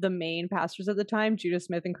the main pastors at the time, Judah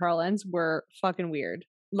Smith and Carl Lentz, were fucking weird.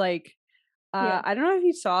 Like, I don't know if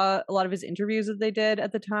you saw a lot of his interviews that they did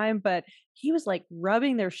at the time, but he was like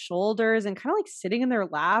rubbing their shoulders and kind of like sitting in their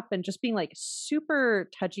lap and just being like super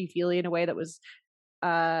touchy-feely in a way that was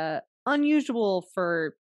unusual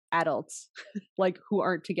for adults like who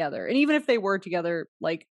aren't together. And even if they were together,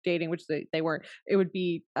 like dating, which they weren't, it would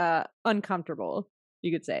be uncomfortable,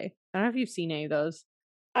 you could say. I don't know if you've seen any of those.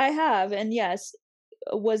 I have, and yes.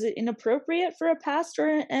 Was it inappropriate for a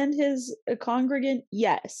pastor and his congregant?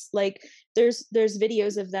 Yes. Like there's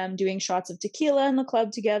videos of them doing shots of tequila in the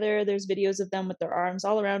club together. There's videos of them with their arms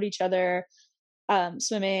all around each other,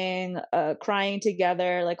 swimming, crying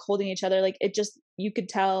together, like holding each other. Like it just, you could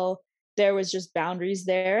tell there was just boundaries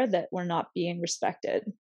there that were not being respected.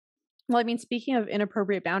 Well, I mean, speaking of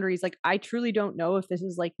inappropriate boundaries, like I truly don't know if this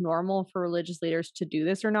is like normal for religious leaders to do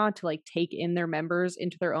this or not, to like take in their members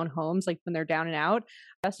into their own homes, like when they're down and out.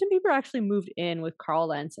 Justin Bieber actually moved in with Carl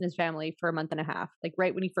Lentz and his family for a month and a half, like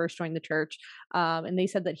right when he first joined the church. And they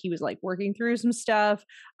said that he was like working through some stuff.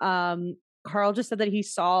 Carl just said that he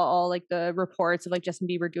saw all like the reports of like Justin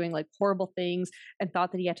Bieber doing like horrible things and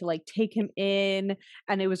thought that he had to like take him in.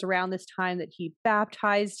 And it was around this time that he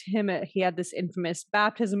baptized him. He had this infamous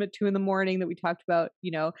baptism at 2 a.m. that we talked about,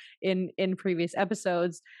 in previous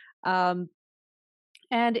episodes. And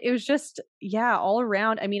it was just, yeah, all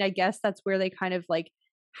around. I mean, I guess that's where they kind of like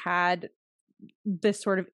had this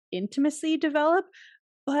sort of intimacy develop,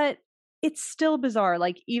 but it's still bizarre.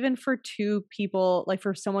 Like even for 2 people, like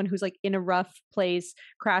for someone who's like in a rough place,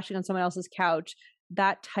 crashing on someone else's couch,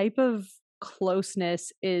 that type of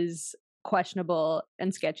closeness is questionable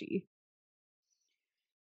and sketchy.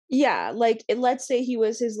 Yeah, like let's say he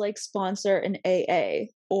was his like sponsor in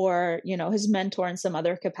AA or, his mentor in some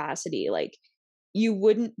other capacity. Like you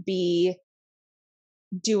wouldn't be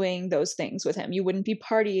doing those things with him. You wouldn't be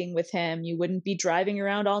partying with him. You wouldn't be driving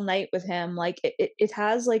around all night with him. Like it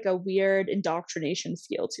has like a weird indoctrination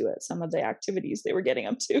feel to it, some of the activities they were getting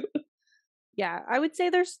up to. Yeah, I would say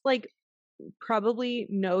there's like probably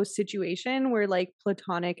no situation where like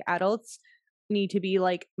platonic adults need to be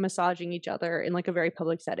like massaging each other in like a very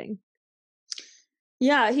public setting.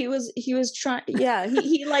 Yeah, he was trying. Yeah,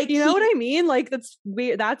 he like you know what I mean? Like that's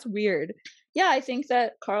weird. That's weird. Yeah, I think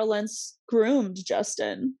that Carl Lentz groomed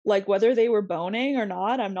Justin. Like whether they were boning or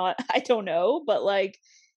not, I don't know, but like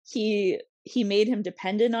he made him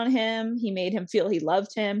dependent on him. He made him feel he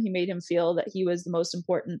loved him. He made him feel that he was the most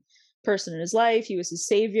important person in his life. He was his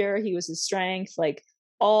savior. He was his strength. Like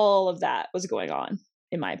all of that was going on,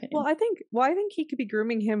 in my opinion. Well, I think he could be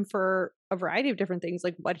grooming him for a variety of different things.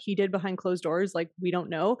 Like what he did behind closed doors, like we don't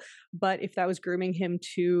know. But if that was grooming him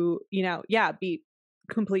to, be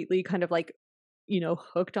completely kind of like,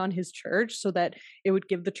 hooked on his church so that it would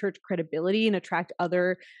give the church credibility and attract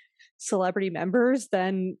other celebrity members,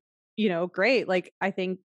 then, great. Like I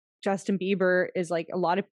think Justin Bieber is like a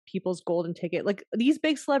lot of people's golden ticket. Like these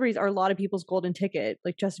big celebrities are a lot of people's golden ticket.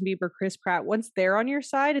 Like Justin Bieber, Chris Pratt, once they're on your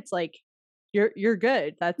side, it's like, you're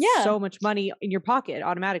good. That's so much money in your pocket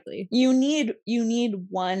automatically. You need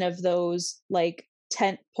one of those like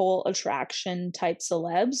tent pole attraction type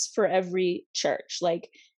celebs for every church. Like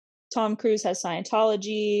Tom Cruise has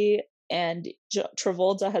Scientology and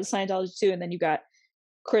Travolta has Scientology too, and then you got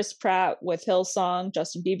Chris Pratt with Hillsong,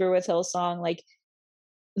 Justin Bieber with Hillsong. Like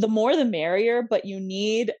the more the merrier, but you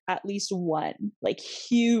need at least one like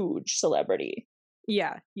huge celebrity.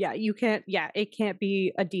 Yeah, you can't. Yeah, it can't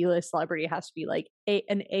be a D-list celebrity. It has to be like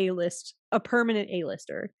an A-list, a permanent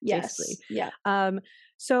A-lister. Yes, basically. yeah.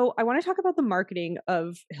 So I want to talk about the marketing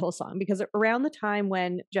of Hillsong because around the time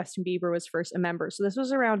when Justin Bieber was first a member, so this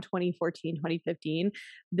was around 2014, 2015.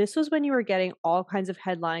 This was when you were getting all kinds of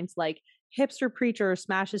headlines like hipster preacher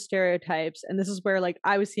smashes stereotypes, and this is where like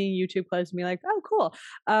I was seeing YouTube clips and be like, oh, cool.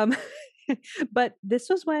 But this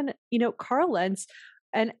was when Carl Lentz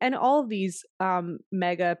and all of these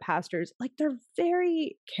mega pastors, like they're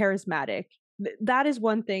very charismatic. That is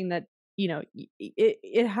one thing that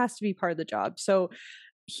it has to be part of the job. So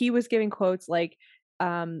he was giving quotes like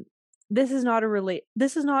this is not a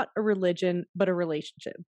religion but a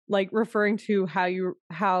relationship, like referring to how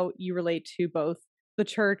you relate to both the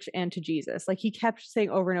church and to Jesus. Like he kept saying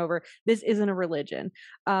over and over, this isn't a religion.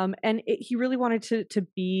 And he really wanted to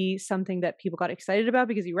be something that people got excited about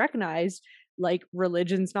because he recognized like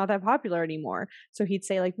religion's not that popular anymore. So he'd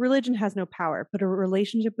say like religion has no power, but a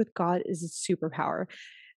relationship with God is a superpower.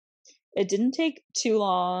 It didn't take too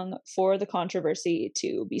long for the controversy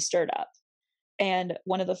to be stirred up. And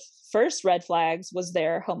one of the first red flags was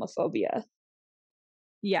their homophobia.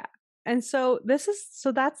 Yeah. And so that's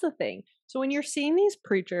the thing. So when you're seeing these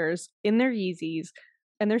preachers in their Yeezys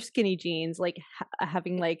and their skinny jeans, like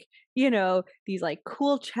having like, these like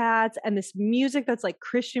cool chats and this music that's like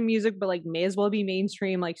Christian music, but like may as well be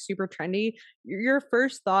mainstream, like super trendy. Your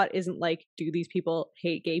first thought isn't like, do these people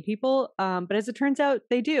hate gay people? But as it turns out,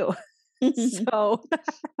 they do. So,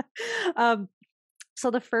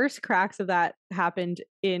 so the first cracks of that happened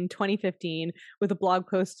in 2015 with a blog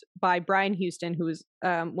post by Brian Houston, who was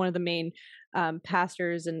one of the main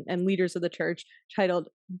pastors and leaders of the church, titled,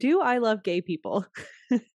 "Do I Love Gay People?"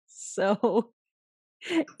 So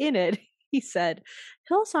in it, he said,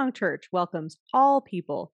 Hillsong Church welcomes all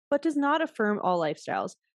people, but does not affirm all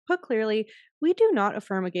lifestyles. Put clearly, we do not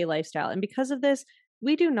affirm a gay lifestyle, and because of this,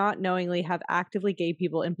 we do not knowingly have actively gay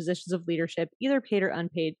people in positions of leadership, either paid or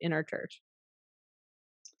unpaid, in our church.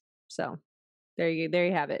 So there you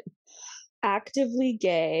have it. Actively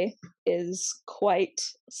gay is quite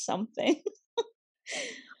something.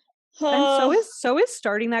 And so is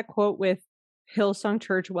starting that quote with Hillsong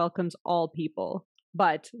Church welcomes all people,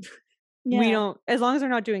 but we don't, as long as they're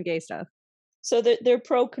not doing gay stuff. So they're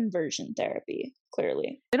pro conversion therapy,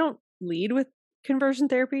 clearly. They don't lead with conversion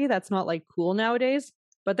therapy. That's not like cool nowadays,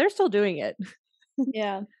 but they're still doing it.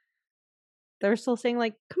 Yeah. They're still saying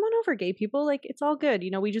like, come on over, gay people. Like, it's all good.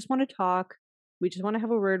 We just want to talk. We just want to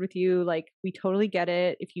have a word with you. Like, we totally get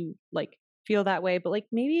it if you like feel that way. But like,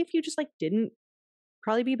 maybe if you just like didn't,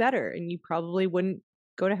 probably be better and you probably wouldn't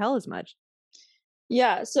go to hell as much.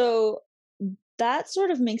 Yeah. So that sort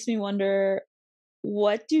of makes me wonder,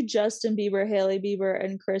 what do Justin Bieber, Hailey Bieber,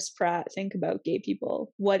 and Chris Pratt think about gay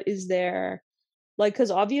people? What is their, like, because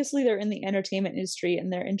obviously they're in the entertainment industry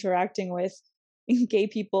and they're interacting with gay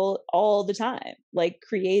people all the time, like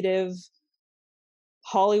creative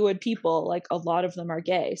Hollywood people, like a lot of them are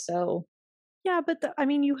gay. So yeah, but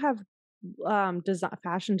you have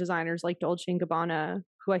fashion designers like Dolce & Gabbana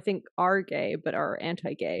who I think are gay but are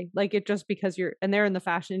anti-gay. Like, it just because they're in the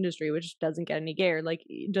fashion industry, which doesn't get any gayer. Like,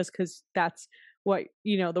 just because that's what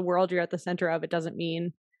the world you're at the center of, it doesn't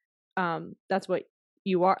mean that's what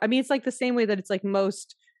you are. It's like the same way that it's like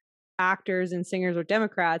most actors and singers are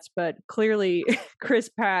Democrats, but clearly Chris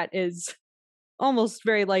Pratt is almost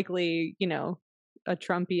very likely a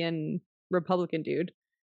Trumpian Republican dude.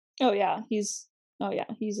 Oh yeah, he's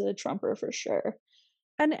a Trumper for sure.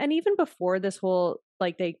 And even before this whole,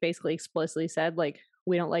 like, they basically explicitly said, like,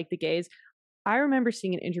 we don't like the gays. I remember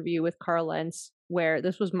seeing an interview with Carl Lentz where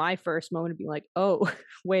this was my first moment of being like, oh,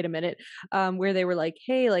 wait a minute, where they were like,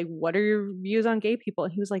 hey, like, what are your views on gay people?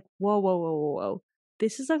 And he was like, whoa, whoa, whoa, whoa, whoa.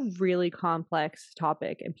 This is a really complex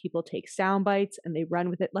topic and people take sound bites and they run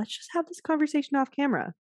with it. Let's just have this conversation off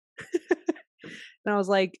camera. And I was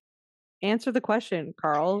like, answer the question,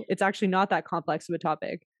 Carl. It's actually not that complex of a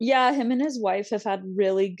topic. Yeah, him and his wife have had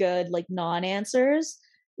really good like non-answers,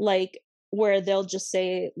 like where they'll just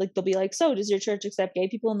say, like, they'll be like, so does your church accept gay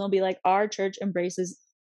people? And they'll be like, our church embraces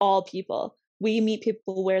all people. We meet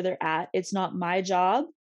people where they're at. It's not my job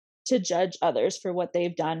to judge others for what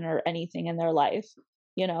they've done or anything in their life.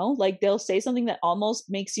 You know, like they'll say something that almost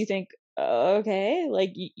makes you think, okay,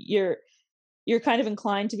 like you're kind of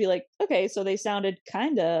inclined to be like, okay, so they sounded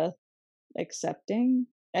kind of accepting,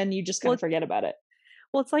 and you just kind of forget about it.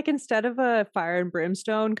 Well, it's like instead of a fire and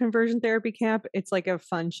brimstone conversion therapy camp, it's like a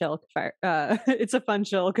fun shell fire. It's a fun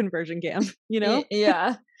shell conversion camp. You know?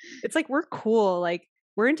 Yeah. It's like we're cool. Like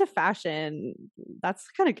we're into fashion. That's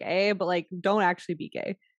kind of gay, but like don't actually be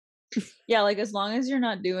gay. Yeah, like as long as you're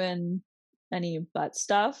not doing any butt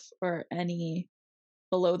stuff or any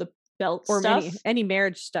below the belt or stuff, any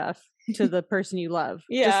marriage stuff to the person you love.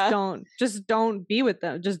 Yeah. Just don't be with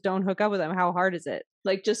them. Just don't hook up with them. How hard is it?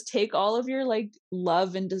 Like just take all of your like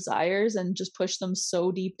love and desires and just push them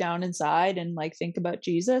so deep down inside and like think about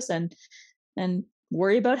Jesus and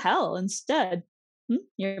worry about hell instead. You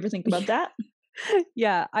ever think about that?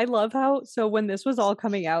 Yeah, I love how, so when this was all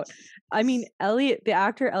coming out, I mean, the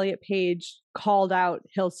actor Elliot Page called out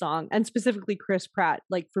Hillsong and specifically Chris Pratt,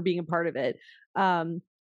 like for being a part of it.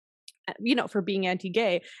 You know, for being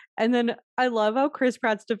anti-gay. And then I love how Chris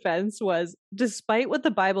Pratt's defense was, despite what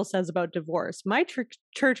the Bible says about divorce, my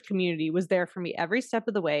church community was there for me every step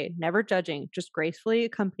of the way, never judging, just gracefully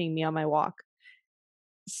accompanying me on my walk.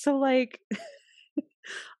 So like,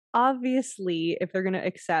 obviously, if they're going to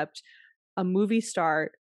accept a movie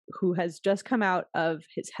star who has just come out of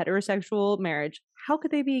his heterosexual marriage, how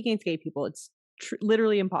could they be against gay people? It's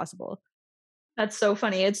literally impossible. That's so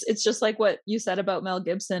funny. It's just like what you said about Mel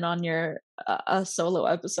Gibson on your a solo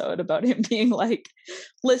episode about him being like,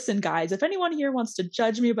 listen guys, if anyone here wants to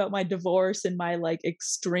judge me about my divorce and my like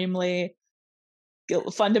extremely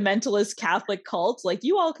fundamentalist Catholic cult, like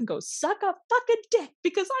you all can go suck a fucking dick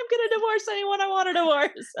because I'm gonna divorce anyone I want to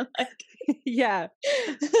divorce. And like, yeah,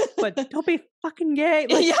 but don't be fucking gay.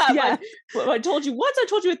 Like, yeah. But I told you once, I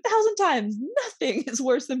told you 1,000 times, nothing is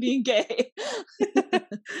worse than being gay.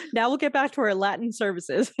 Now we'll get back to our Latin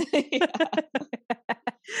services.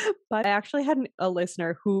 But I actually had a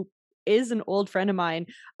listener who is an old friend of mine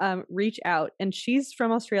reach out, and she's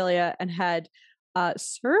from Australia and had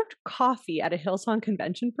served coffee at a Hillsong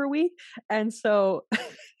convention for a week. And so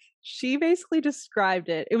she basically described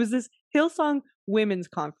it. It was this Hillsong women's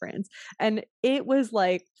conference, and it was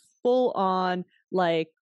like full on like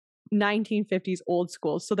 1950s old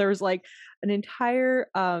school. So there was like an entire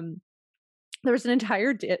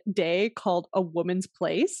day called A Woman's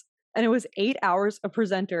Place, and it was 8 hours of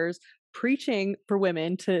presenters preaching for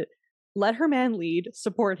women to let her man lead,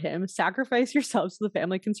 support him, sacrifice yourself so the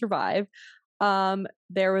family can survive.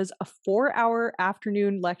 There was a 4-hour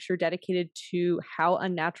afternoon lecture dedicated to how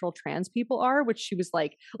unnatural trans people are, which she was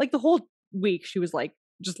like the whole week she was like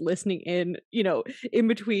just listening in, you know, in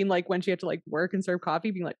between like when she had to like work and serve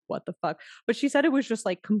coffee, being like, what the fuck? But she said it was just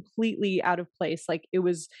like completely out of place. Like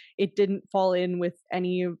it didn't fall in with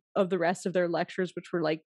any of the rest of their lectures, which were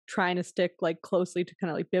like trying to stick like closely to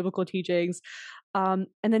kind of like biblical teachings. And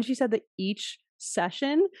then she said that each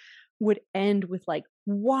session would end with like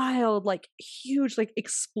wild, like huge, like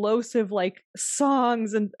explosive, like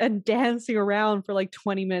songs and dancing around for like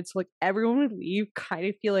 20 minutes. So, like everyone would leave kind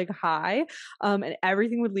of feeling high, and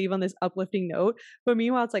everything would leave on this uplifting note. But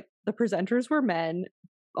meanwhile, it's like the presenters were men,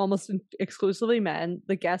 almost exclusively men.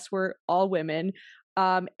 The guests were all women,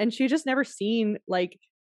 and she had just never seen like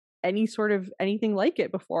any sort of anything like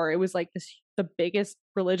it before. It was like the biggest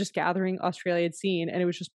religious gathering Australia had seen, and it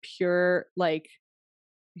was just pure like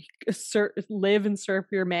live and serve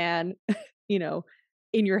your man, you know,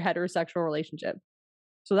 in your heterosexual relationship.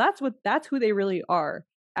 So that's who they really are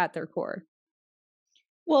at their core.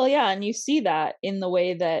 Well, yeah, and you see that in the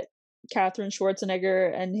way that Katherine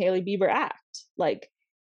Schwarzenegger and Hailey Bieber act. Like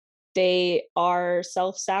they are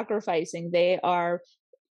self-sacrificing. They are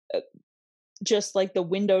just like the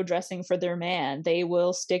window dressing for their man. They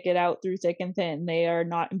will stick it out through thick and thin. They are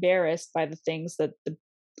not embarrassed by the things that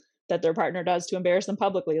that their partner does to embarrass them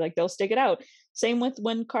publicly. Like they'll stick it out. Same with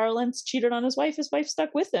when Carl Lentz cheated on his wife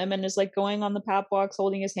stuck with him and is like going on the pap walks,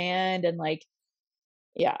 holding his hand. And like,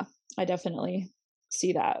 yeah, I definitely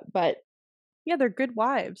see that. But yeah, they're good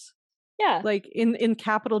wives. Yeah. Like in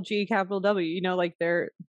capital G, capital W, you know, like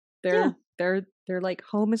they're like,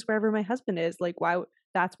 home is wherever my husband is. Like, why?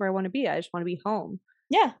 That's where I want to be. I just want to be home.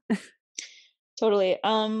 Yeah. Totally.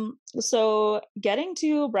 So getting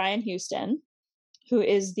to Brian Houston, who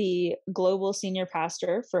is the global senior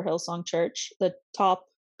pastor for Hillsong Church, the top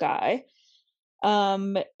guy.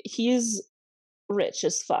 He's rich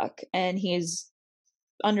as fuck, and he's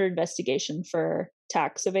under investigation for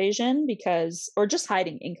tax evasion or just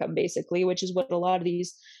hiding income, basically, which is what a lot of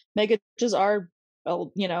these mega churches are,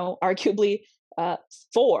 you know, arguably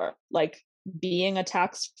for, like being a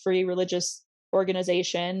tax-free religious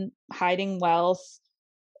organization, hiding wealth,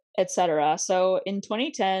 etc. So in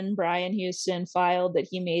 2010, Brian Houston filed that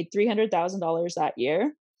he made $300,000 that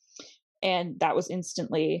year, and that was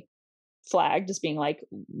instantly flagged as being like,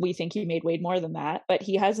 we think he made way more than that, but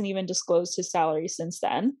he hasn't even disclosed his salary since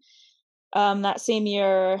then. That same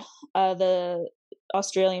year, the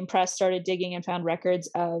Australian press started digging and found records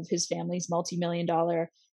of his family's multi-million-dollar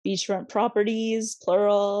beachfront properties,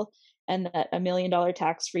 plural, and that $1 million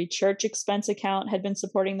tax-free church expense account had been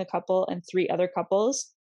supporting the couple and 3 other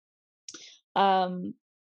couples. And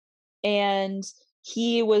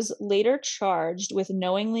he was later charged with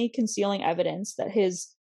knowingly concealing evidence that his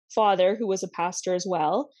father, who was a pastor as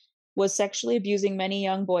well, was sexually abusing many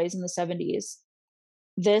young boys in the 70s.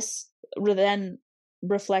 This then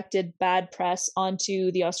reflected bad press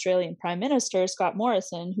onto the Australian Prime Minister, Scott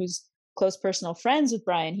Morrison, who's close personal friends with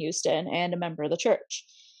Brian Houston and a member of the church.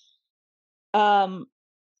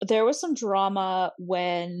 There was some drama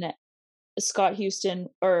when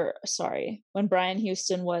when Brian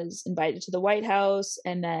Houston was invited to the White House,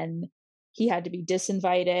 and then he had to be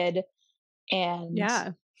disinvited. And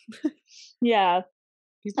yeah,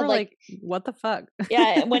 people are like, what the fuck?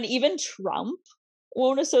 Yeah, when even Trump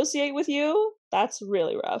won't associate with you, that's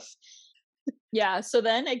really rough. Yeah, so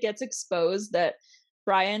then it gets exposed that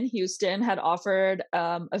Brian Houston had offered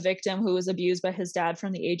a victim who was abused by his dad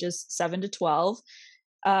from the ages 7 to 12.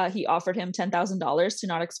 He offered him $10,000 to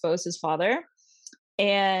not expose his father.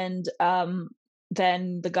 And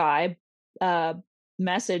then the guy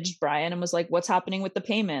messaged Brian and was like, what's happening with the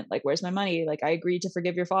payment? Like, where's my money? Like, I agreed to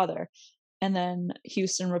forgive your father. And then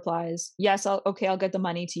Houston replies, yes, I'll get the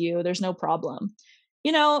money to you. There's no problem.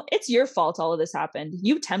 You know, it's your fault all of this happened.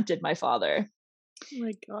 You tempted my father. Oh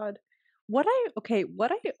my God. What I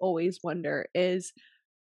always wonder is,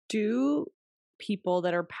 do people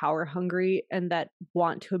that are power hungry and that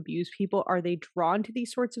want to abuse people, are they drawn to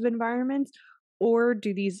these sorts of environments, or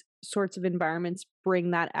do these sorts of environments bring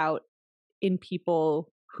that out in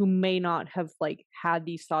people who may not have like had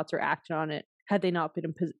these thoughts or acted on it had they not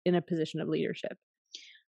been in a position of leadership?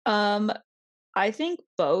 I think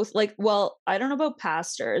both. Like, well, I don't know about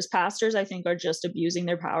pastors. Pastors, I think, are just abusing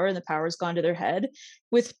their power, and the power's gone to their head.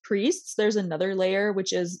 With priests, there's another layer,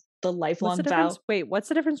 which is the lifelong vow. Wait, what's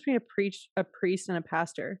the difference between a priest and a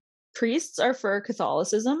pastor? Priests are for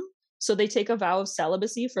Catholicism, so they take a vow of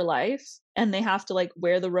celibacy for life, and they have to like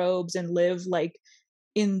wear the robes and live like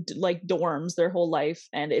in like dorms their whole life,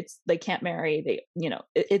 and they can't marry. They, you know,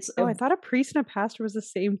 I thought a priest and a pastor was the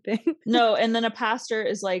same thing. No, and then a pastor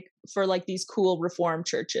is like for like these cool reform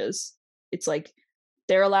churches. It's like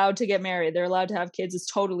they're allowed to get married, they're allowed to have kids. It's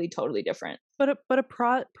totally different. But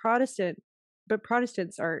Protestants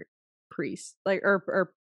are priests, like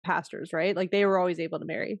or pastors, right? Like they were always able to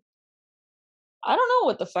marry. I don't know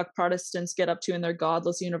what the fuck Protestants get up to in their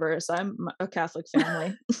godless universe. I'm a Catholic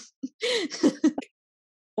family.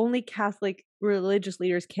 Only Catholic religious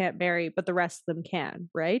leaders can't marry, but the rest of them can,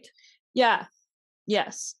 right? Yeah.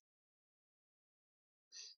 Yes.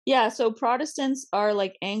 Yeah, so Protestants are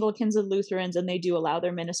like Anglicans and Lutherans, and they do allow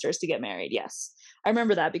their ministers to get married. Yes. I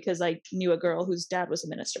remember that because I knew a girl whose dad was a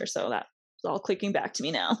minister, so that's all clicking back to me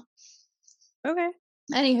now. Okay.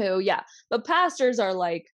 Anywho, yeah. But pastors are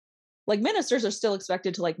like ministers are still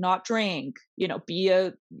expected to like not drink, you know,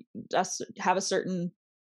 have a certain,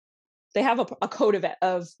 they have a code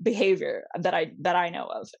of behavior that I know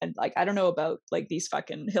of. And like, I don't know about like these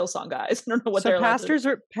fucking Hillsong guys. I don't know what they're pastors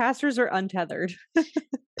are untethered.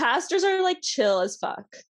 Pastors are like chill as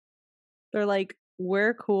fuck. They're like,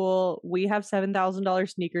 we're cool. We have $7,000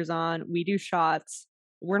 sneakers on. We do shots.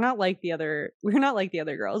 We're not like the other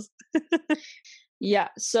girls. Yeah.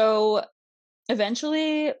 So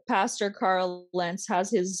eventually Pastor Carl Lentz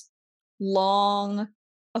has his long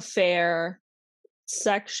affair,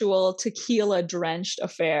 sexual tequila drenched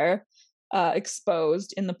affair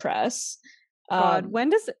exposed in the press. God, when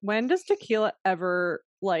does tequila ever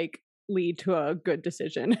like lead to a good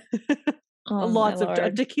decision? Oh, Lots my of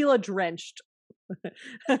Lord. tequila drenched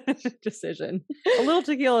decision. A little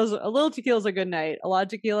tequila is a good night. A lot of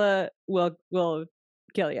tequila will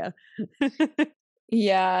kill you.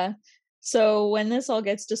 Yeah. So when this all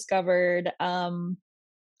gets discovered,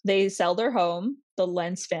 they sell their home, the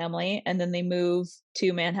Lentz family, and then they move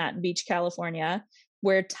to Manhattan Beach, California,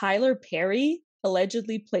 where Tyler Perry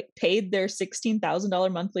allegedly paid their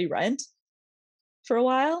 $16,000 monthly rent for a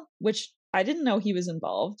while, which I didn't know he was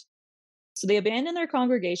involved. So they abandon their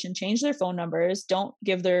congregation, change their phone numbers, don't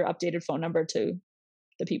give their updated phone number to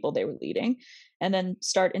the people they were leading, and then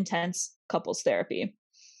start intense couples therapy.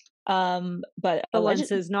 But the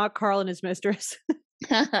Lentzes, not Carl and his mistress.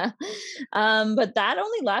 but that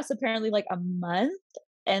only lasts apparently like a month,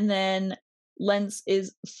 and then Lentz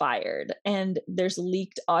is fired, and there's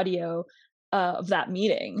leaked audio of that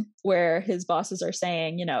meeting where his bosses are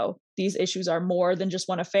saying, you know, these issues are more than just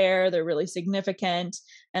one affair, they're really significant,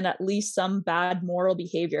 and at least some bad moral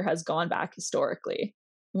behavior has gone back historically.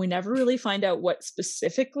 We never really find out what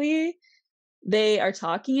specifically they are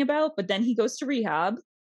talking about, but then he goes to rehab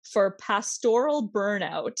for pastoral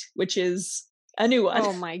burnout, which is a new one.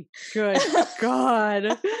 Oh my good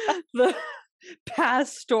God. The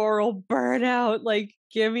pastoral burnout. Like,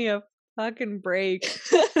 give me a fucking break.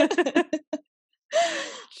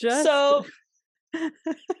 Just so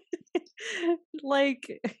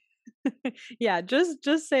like yeah,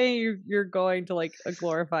 just saying you're going to like a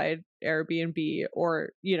glorified Airbnb, or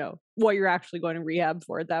you know what you're actually going to rehab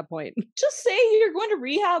for at that point. Just say you're going to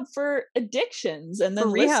rehab for addictions, and then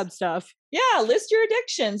for rehab stuff. Yeah, list your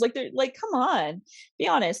addictions. Like, they're like, come on, be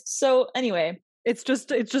honest. So anyway, it's just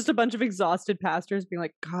a bunch of exhausted pastors being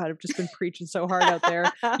like, God, I've just been preaching so hard out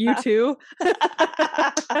there. You too?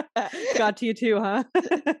 Got to you too, huh?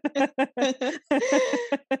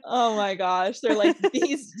 Oh my gosh. They're like,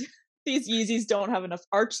 these Yeezys don't have enough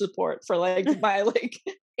arch support for like my like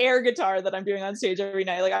air guitar that I'm doing on stage every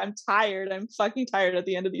night. Like, I'm tired. I'm fucking tired at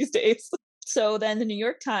the end of these days. So then the New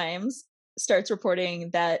York Times starts reporting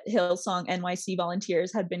that Hillsong NYC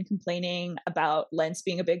volunteers had been complaining about Lentz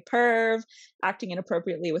being a big perv, acting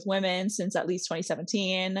inappropriately with women since at least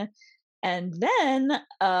 2017. And then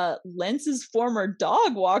Lentz's former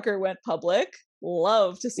dog walker went public.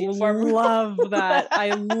 Love to see love that.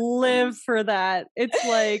 I live for that. It's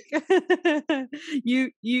like you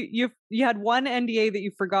had one NDA that you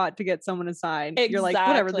forgot to get someone to sign. Exactly. You're like,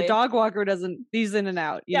 whatever, the dog walker doesn't, he's in and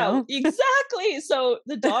out, you know? Exactly. So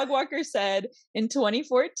the dog walker said in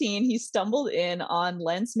 2014 he stumbled in on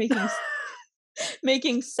Lentz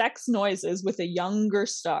making sex noises with a younger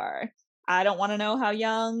star. I don't want to know how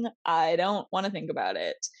young. I don't want to think about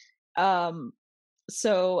it.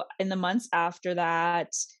 So in the months after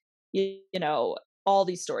that, you know, all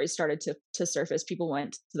these stories started to surface. People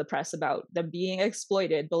went to the press about them being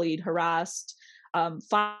exploited, bullied, harassed,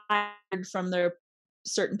 fired from their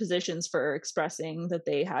certain positions for expressing that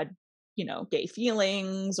they had, you know, gay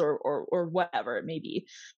feelings or whatever it may be.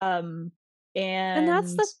 And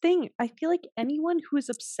that's the thing. I feel like anyone who is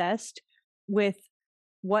obsessed with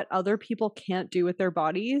what other people can't do with their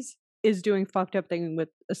bodies is doing a fucked up thing with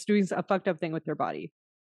their body.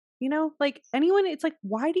 You know, like anyone, it's like,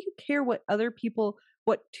 why do you care what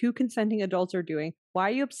two consenting adults are doing? Why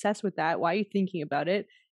are you obsessed with that? Why are you thinking about it?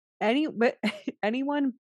 But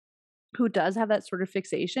anyone who does have that sort of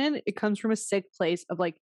fixation, it comes from a sick place of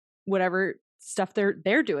like whatever stuff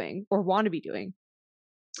they're doing or want to be doing.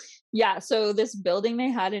 Yeah, so this building they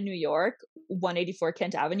had in New York, 184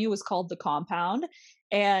 Kent Avenue, was called the Compound,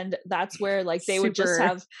 and that's where like they would just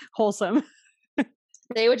have wholesome.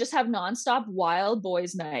 They would just have nonstop wild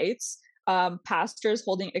boys nights, pastors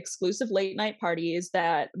holding exclusive late night parties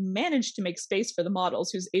that managed to make space for the models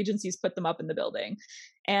whose agencies put them up in the building,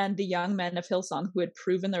 and the young men of Hillsong who had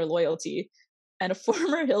proven their loyalty. And a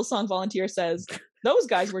former Hillsong volunteer says, those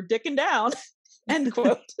guys were dicking down, end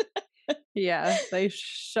quote. Yeah,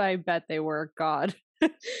 I bet they were. God.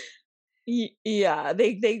 Yeah,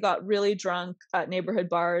 they got really drunk at neighborhood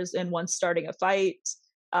bars and once starting a fight.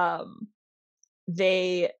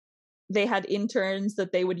 They had interns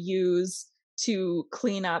that they would use to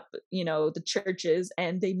clean up, you know, the churches,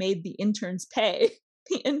 and they made the interns pay.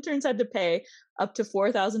 The interns had to pay up to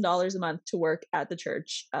 $4,000 a month to work at the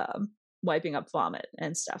church, wiping up vomit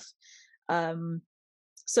and stuff.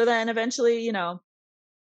 So then eventually, you know,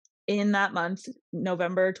 in that month,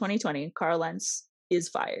 November 2020, Carl Lentz is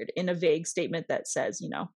fired in a vague statement that says, you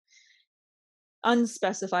know,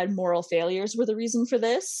 unspecified moral failures were the reason for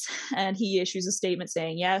this. And he issues a statement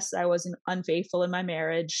saying, yes, I was unfaithful in my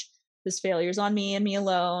marriage. This failure's on me and me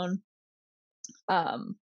alone. Blah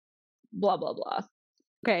blah blah.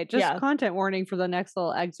 Okay, just content warning for the next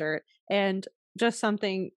little excerpt, and just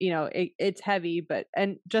something, it's heavy, but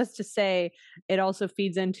and just to say, it also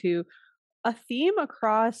feeds into a theme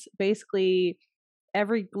across basically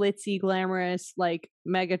every glitzy, glamorous, like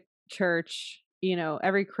mega church,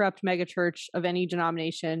 every corrupt mega church of any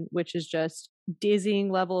denomination, which is just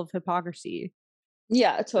dizzying level of hypocrisy.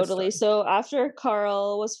 Yeah, totally. So after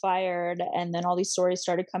Carl was fired and then all these stories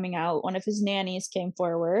started coming out, one of his nannies came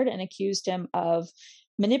forward and accused him of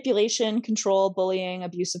manipulation, control, bullying,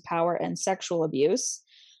 abuse of power, and sexual abuse.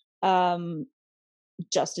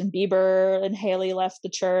 Justin Bieber and Haley left the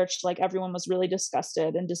church. Like, everyone was really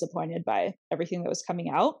disgusted and disappointed by everything that was coming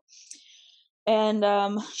out. And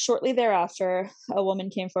shortly thereafter, a woman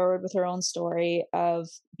came forward with her own story of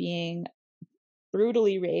being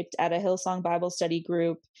brutally raped at a Hillsong Bible study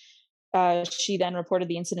group. She then reported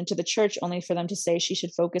the incident to the church, only for them to say she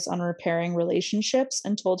should focus on repairing relationships,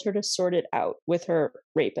 and told her to sort it out with her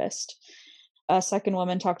rapist. A second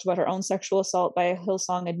woman talked about her own sexual assault by a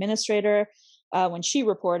Hillsong administrator. When she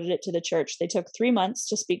reported it to the church, they took 3 months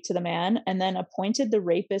to speak to the man and then appointed the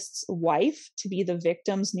rapist's wife to be the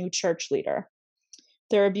victim's new church leader.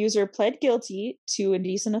 Their abuser pled guilty to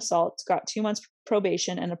indecent assault, got 2 months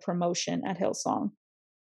probation and a promotion at Hillsong.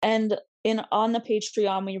 And on the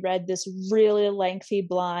Patreon, we read this really lengthy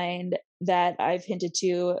blind that I've hinted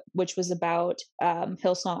to, which was about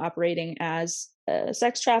Hillsong operating as a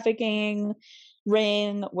sex trafficking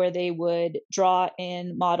ring where they would draw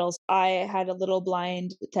in models. I had a little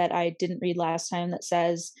blind that I didn't read last time that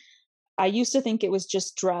says, I used to think it was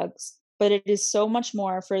just drugs, but it is so much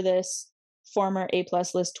more for this former A+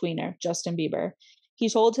 list tweener, Justin Bieber. He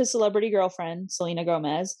told his celebrity girlfriend, Selena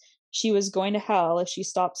Gomez, she was going to hell if she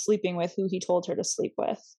stopped sleeping with who he told her to sleep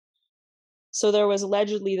with. So there was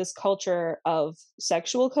allegedly this culture of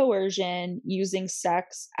sexual coercion, using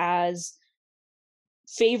sex as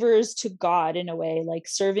favors to God in a way, like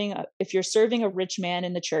if you're serving a rich man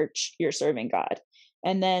in the church, you're serving God.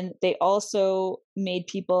 And then they also made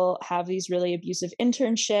people have these really abusive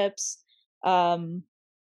internships.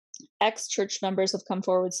 Ex-church members have come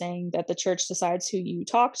forward saying that the church decides who you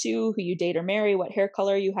talk to, who you date or marry, what hair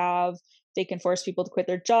color you have. They can force people to quit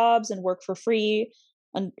their jobs and work for free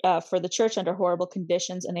for the church under horrible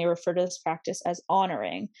conditions, and they refer to this practice as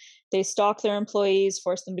honoring. They stalk their employees,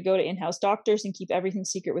 force them to go to in-house doctors, and keep everything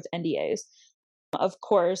secret with NDAs. Of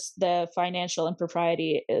course, the financial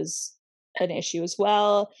impropriety is an issue as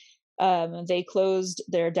well. They closed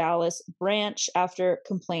their Dallas branch after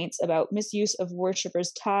complaints about misuse of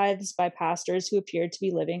worshipers' tithes by pastors who appeared to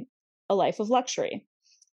be living a life of luxury.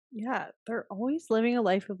 Yeah, they're always living a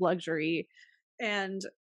life of luxury. And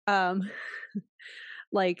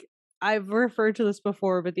like, I've referred to this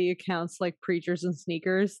before, but the accounts like Preachers and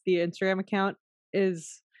Sneakers, the Instagram account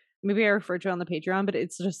is, maybe I referred to it on the Patreon, but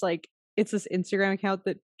it's just like, it's this Instagram account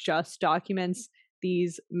that just documents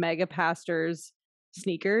these mega pastors'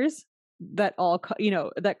 sneakers that all,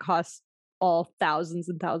 that cost all thousands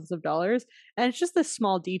and thousands of dollars. And it's just this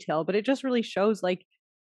small detail, but it just really shows like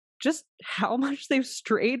just how much they've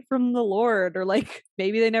strayed from the Lord, or like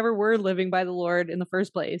maybe they never were living by the Lord in the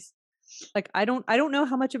first place. Like, I don't know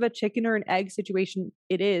how much of a chicken or an egg situation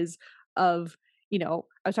it is of, I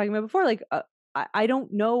was talking about before, like, I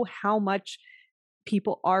don't know how much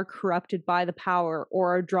people are corrupted by the power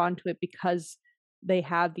or are drawn to it because they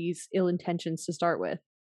have these ill intentions to start with.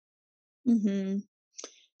 Mm-hmm.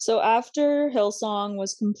 So after Hillsong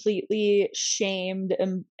was completely shamed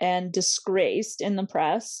and disgraced in the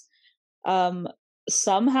press,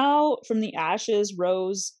 somehow from the ashes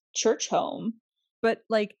rose Church Home. But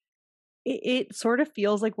like, it sort of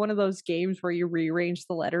feels like one of those games where you rearrange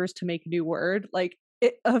the letters to make a new word, like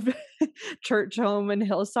of Church Home and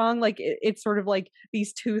Hillsong. Like it's sort of like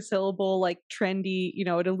these 2-syllable, like trendy,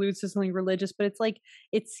 it alludes to something religious, but it's like,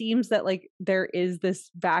 it seems that like there is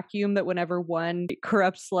this vacuum that whenever one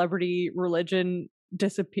corrupt celebrity religion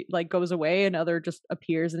goes away, another just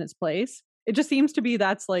appears in its place. It just seems to be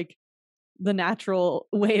that's like the natural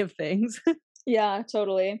way of things. Yeah,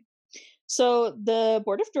 totally. So the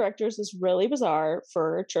board of directors is really bizarre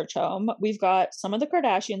for Church Home. We've got some of the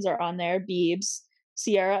Kardashians are on there, Biebs,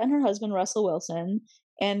 Ciara and her husband Russell Wilson,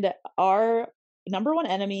 and our number one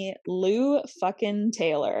enemy, Lou fucking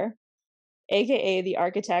Taylor, aka the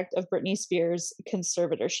architect of Britney Spears'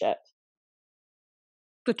 conservatorship.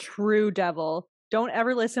 The true devil. Don't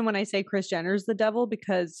ever listen when I say Kris Jenner's the devil,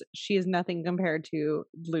 because she is nothing compared to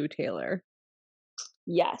Lou Taylor.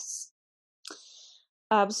 Yes.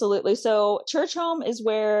 Absolutely. So Church Home is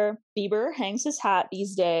where Bieber hangs his hat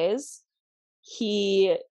these days.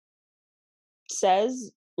 He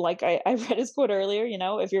says, like I read his quote earlier, you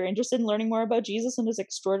know, if you're interested in learning more about Jesus and his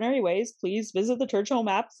extraordinary ways, please visit the Church Home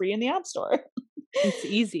app free in the App Store. It's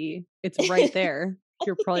easy. It's right there.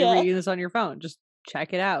 You're probably Yeah. reading this on your phone. Just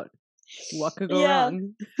check it out. What could go Yeah.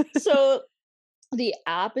 wrong? So the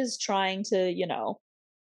app is trying to, you know,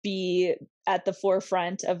 be at the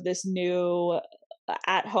forefront of this new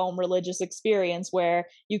at-home religious experience where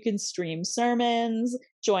you can stream sermons,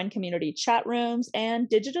 join community chat rooms, and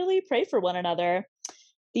digitally pray for one another.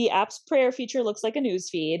 The app's prayer feature looks like a news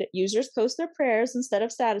feed. Users post their prayers instead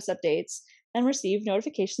of status updates and receive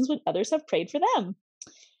notifications when others have prayed for them.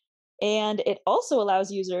 And it also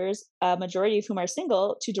allows users, a majority of whom are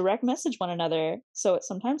single, to direct message one another. So it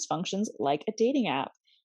sometimes functions like a dating app.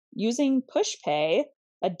 Using PushPay,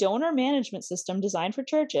 a donor management system designed for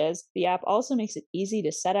churches, the app also makes it easy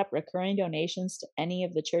to set up recurring donations to any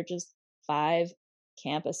of the church's 5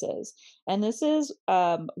 campuses. And this is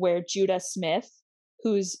where Judah Smith,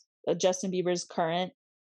 who's Justin Bieber's current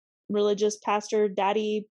religious pastor,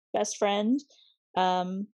 daddy, best friend,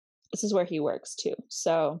 this is where he works too.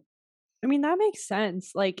 So, I mean, that makes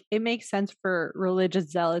sense. Like, it makes sense for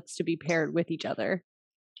religious zealots to be paired with each other.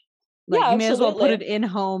 Like, yeah, you may as well put absolutely. it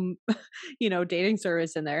in-home, you know, dating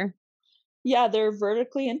service in there. Yeah, they're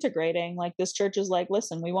vertically integrating. Like, this church is like,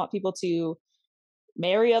 listen, we want people to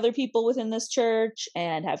marry other people within this church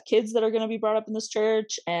and have kids that are going to be brought up in this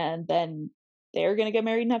church, and then they're going to get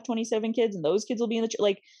married and have 27 kids, and those kids will be in the church.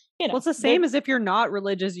 Like, you know, well, it's the same as if you're not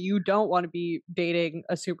religious, you don't want to be dating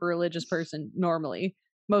a super religious person normally,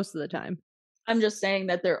 most of the time. I'm just saying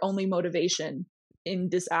that their only motivation in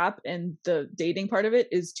this app and the dating part of it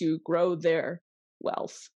is to grow their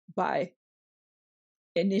wealth by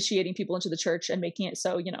initiating people into the church and making it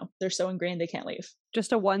so, you know, they're so ingrained they can't leave.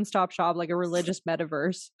 Just a one-stop shop, like a religious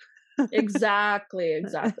metaverse. Exactly.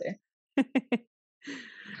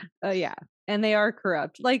 Yeah, and they are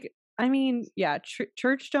corrupt. Like, I mean, yeah,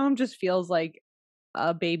 Churchdome just feels like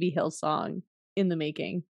a baby Hillsong in the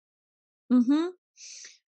making.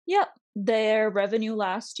 Yep. Their revenue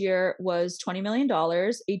last year was $20 million.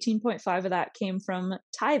 18.5 of that came from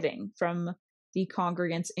tithing from the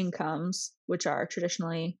congregants' incomes, which are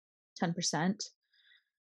traditionally 10%.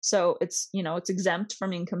 So it's, you know, it's exempt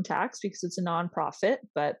from income tax because it's a nonprofit.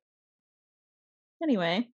 But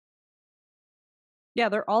anyway. Yeah,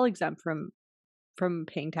 they're all exempt from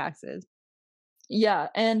paying taxes. Yeah.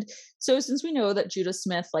 And so since we know that Judah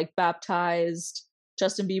Smith like baptized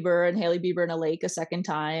Justin Bieber and Hailey Bieber in a lake a second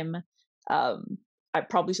time, I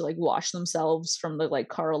probably should like wash themselves from the like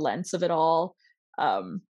Carl Lentz of it all.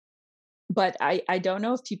 But I don't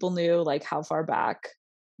know if people knew like how far back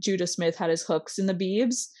Judah Smith had his hooks in the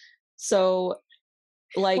Biebs. So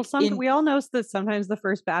like we all know that sometimes the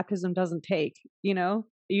first baptism doesn't take, you know,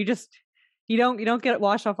 you don't get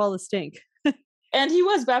washed off all the stink. And he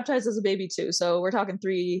was baptized as a baby too. So we're talking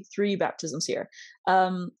three baptisms here.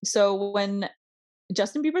 So when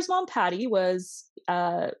Justin Bieber's mom, Patty, was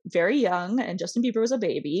very young and Justin Bieber was a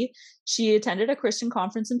baby, she attended a Christian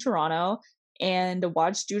conference in Toronto and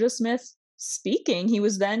watched Judah Smith speaking. He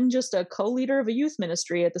was then just a co-leader of a youth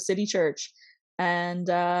ministry at the city church. And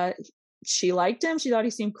she liked him. She thought he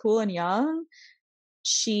seemed cool and young.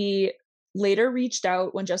 She later reached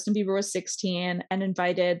out when Justin Bieber was 16 and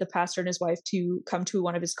invited the pastor and his wife to come to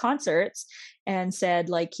one of his concerts and said,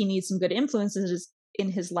 like, he needs some good influences in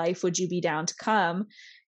his life. Would you be down to come?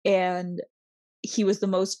 And he was the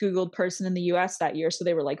most Googled person in the US that year. So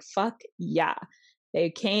they were like, fuck yeah. They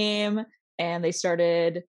came and they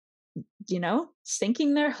started, you know,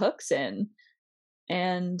 sinking their hooks in.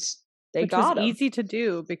 And they got him. Which was easy to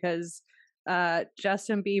do because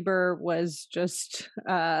Justin Bieber was just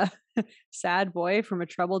a sad boy from a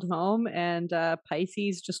troubled home, and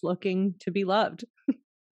Pisces just looking to be loved.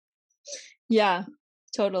 Yeah,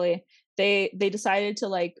 totally. They decided to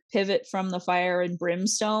like pivot from the fire and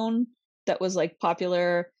brimstone that was like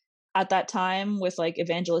popular at that time with like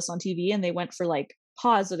evangelists on TV, and they went for like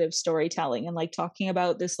positive storytelling and like talking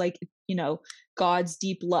about this, like, you know, God's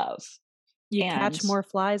deep love. You catch more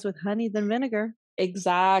flies with honey than vinegar.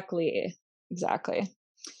 Exactly.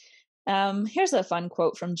 Here's a fun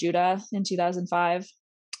quote from Judah in 2005.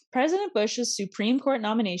 President Bush's Supreme Court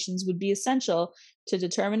nominations would be essential to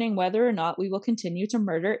determining whether or not we will continue to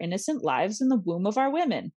murder innocent lives in the womb of our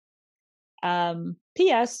women.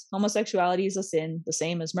 P.S. Homosexuality is a sin, the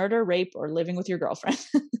same as murder, rape, or living with your girlfriend.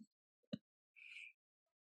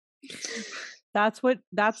 That's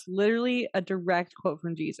literally a direct quote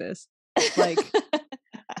from Jesus.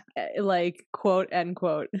 Like quote end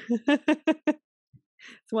quote.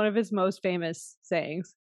 It's one of his most famous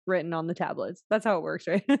sayings written on the tablets. That's how it works,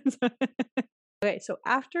 right? Okay, so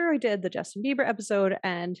after I did the Justin Bieber episode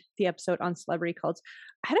and the episode on celebrity cults,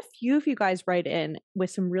 I had a few of you guys write in with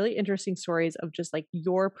some really interesting stories of just like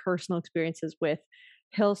your personal experiences with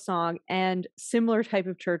Hillsong and similar type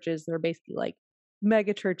of churches that are basically like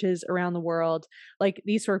mega churches around the world, like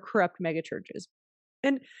these sort of corrupt mega churches.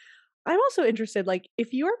 And I'm also interested, like,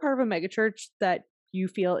 if you are part of a mega church that you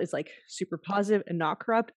feel is like super positive and not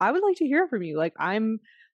corrupt, I would like to hear from you. Like, I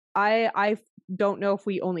don't know if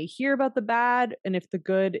we only hear about the bad and if the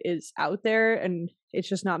good is out there and it's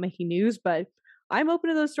just not making news, but I'm open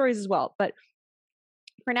to those stories as well. But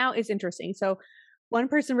for now, it's interesting. So one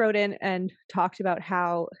person wrote in and talked about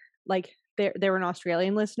how like they were an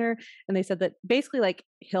Australian listener, and they said that basically like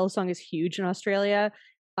Hillsong is huge in Australia,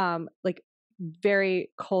 like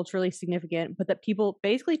very culturally significant, but that people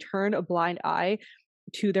basically turn a blind eye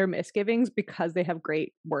to their misgivings because they have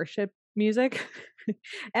great worship music.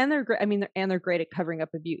 And they're great. I mean, they're great at covering up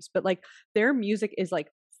abuse, but like their music is like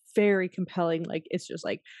very compelling. Like it's just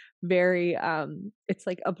like very, it's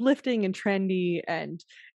like uplifting and trendy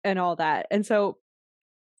and all that. And so,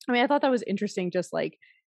 I mean, I thought that was interesting, just like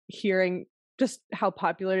hearing just how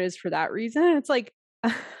popular it is for that reason. It's like,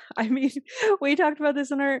 I mean, we talked about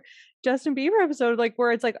this in our Justin Bieber episode, like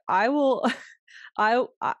where it's like, I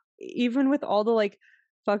even with all the like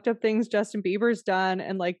fucked up things Justin Bieber's done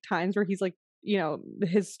and like times where he's like, you know,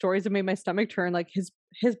 his stories have made my stomach turn, like his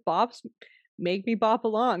bops make me bop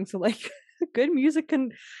along. So like good music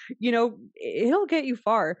can, you know, it'll get you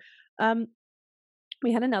far.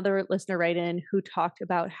 We had another listener write in who talked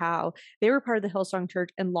about how they were part of the Hillsong Church,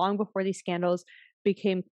 and long before these scandals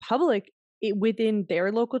became public within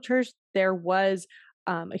their local church, there was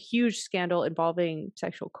a huge scandal involving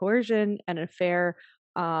sexual coercion and an affair.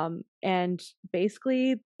 And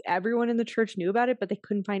basically everyone in the church knew about it, but they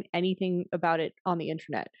couldn't find anything about it on the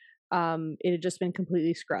internet. It had just been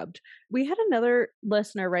completely scrubbed. We had another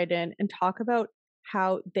listener write in and talk about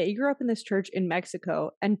how they grew up in this church in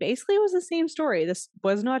Mexico, and basically it was the same story. This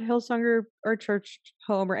was not Hillsong or church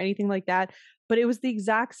home or anything like that, but it was the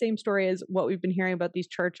exact same story as what we've been hearing about these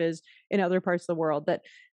churches in other parts of the world, that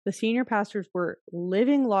the senior pastors were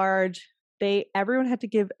living large. Everyone had to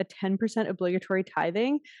give a 10% obligatory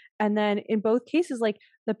tithing. And then in both cases, like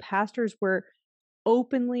the pastors were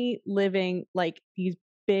openly living like these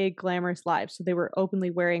big glamorous lives. So they were openly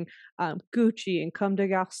wearing Gucci and Comme des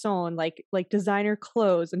Garçons, like designer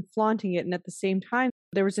clothes and flaunting it. And at the same time,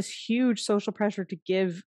 there was this huge social pressure to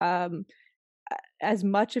give as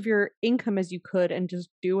much of your income as you could and just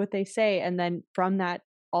do what they say. And then from that,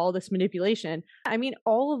 all this manipulation. I mean,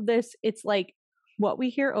 all of this, it's like what we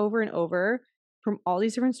hear over and over from all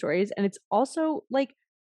these different stories. And it's also like,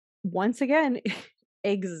 once again,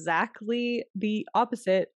 exactly the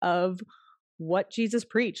opposite of what Jesus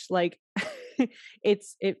preached. Like and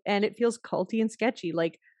it feels culty and sketchy.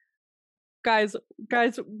 Like guys,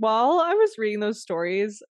 while I was reading those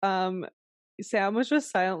stories, Sam was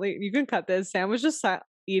just silently, you can cut this, Sam was just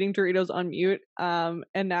eating Doritos on mute. And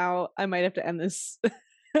now I might have to end this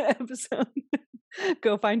episode.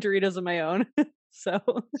 Go find Doritos of my own. So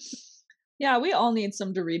yeah, we all need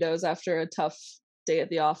some Doritos after a tough day at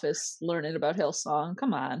the office learning about Hillsong.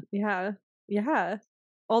 Come on. Yeah.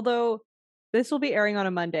 Although this will be airing on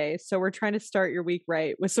a Monday, so we're trying to start your week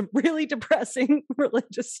right with some really depressing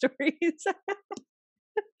religious stories.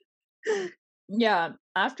 Yeah,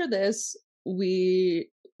 after this, we're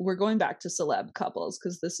going back to celeb couples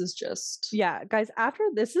because this is just, yeah, guys. After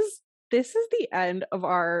this is the end of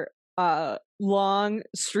our long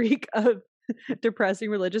streak of depressing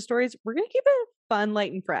religious stories. We're gonna keep it fun,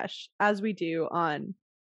 light, and fresh as we do on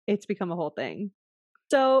It's Become a Whole Thing.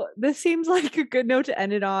 So this seems like a good note to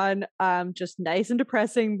end it on. Just nice and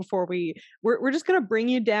depressing before we're just gonna bring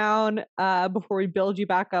you down before we build you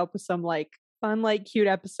back up with some like fun, like cute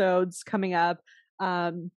episodes coming up.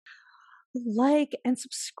 Like and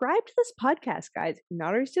subscribe to this podcast, guys. If you're not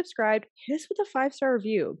already subscribed, hit us with a 5-star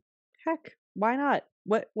review. Heck, why not?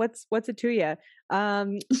 What's it to you?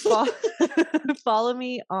 Follow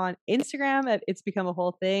me on Instagram at It's Become a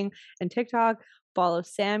Whole Thing and TikTok. Follow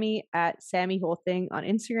Sammy at Sammy Whole Thing on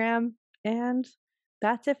Instagram. And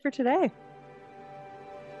that's it for today.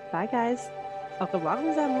 Bye, guys. Au revoir,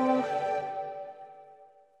 mes amours.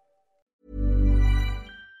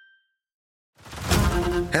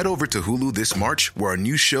 Head over to Hulu this March, where our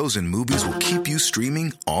new shows and movies will keep you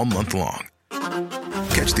streaming all month long.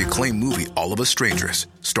 Catch the acclaimed movie All of Us Strangers,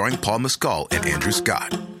 starring Paul Mescal and Andrew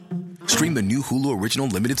Scott. Stream the new Hulu original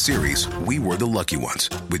limited series We Were the Lucky Ones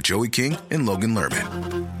with Joey King and Logan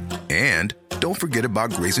Lerman. And don't forget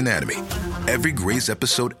about Grey's Anatomy. Every Grey's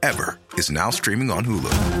episode ever is now streaming on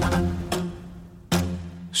Hulu.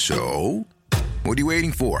 So, What are you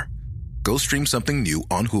waiting for? Go stream something new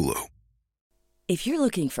on Hulu. If you're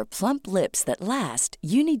looking for plump lips that last,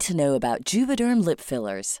 you need to know about Juvederm lip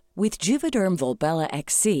fillers. With Juvederm Volbella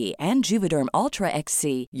XC and Juvederm Ultra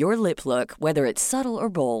XC, your lip look, whether it's subtle or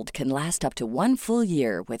bold, can last up to 1 full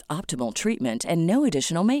year with optimal treatment and no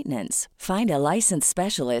additional maintenance. Find a licensed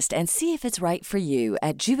specialist and see if it's right for you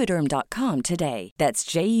at Juvederm.com today. That's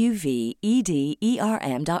JUVEDERM.com.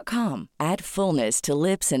 Add fullness to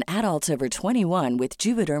lips in adults over 21 with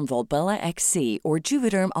Juvederm Volbella XC or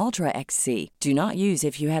Juvederm Ultra XC. Do not use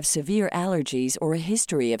if you have severe allergies or a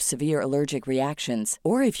history of severe allergic reactions,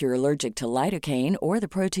 or if you're allergic to lidocaine or the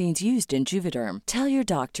proteins used in Juvederm. Tell your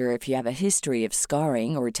doctor if you have a history of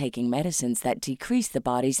scarring or taking medicines that decrease the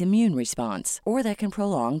body's immune response or that can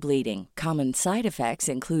prolong bleeding. Common side effects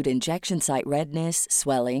include injection site redness,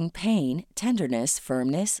 swelling, pain, tenderness,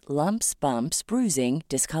 firmness, lumps, bumps, bruising,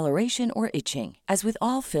 discoloration, or itching. As with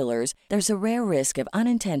all fillers, there's a rare risk of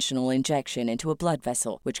unintentional injection into a blood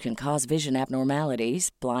vessel, which can cause vision abnormalities,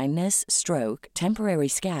 blindness, stroke, temporary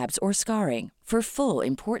scabs, or scarring. For full,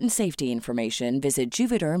 important safety information, visit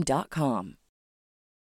Juvederm.com.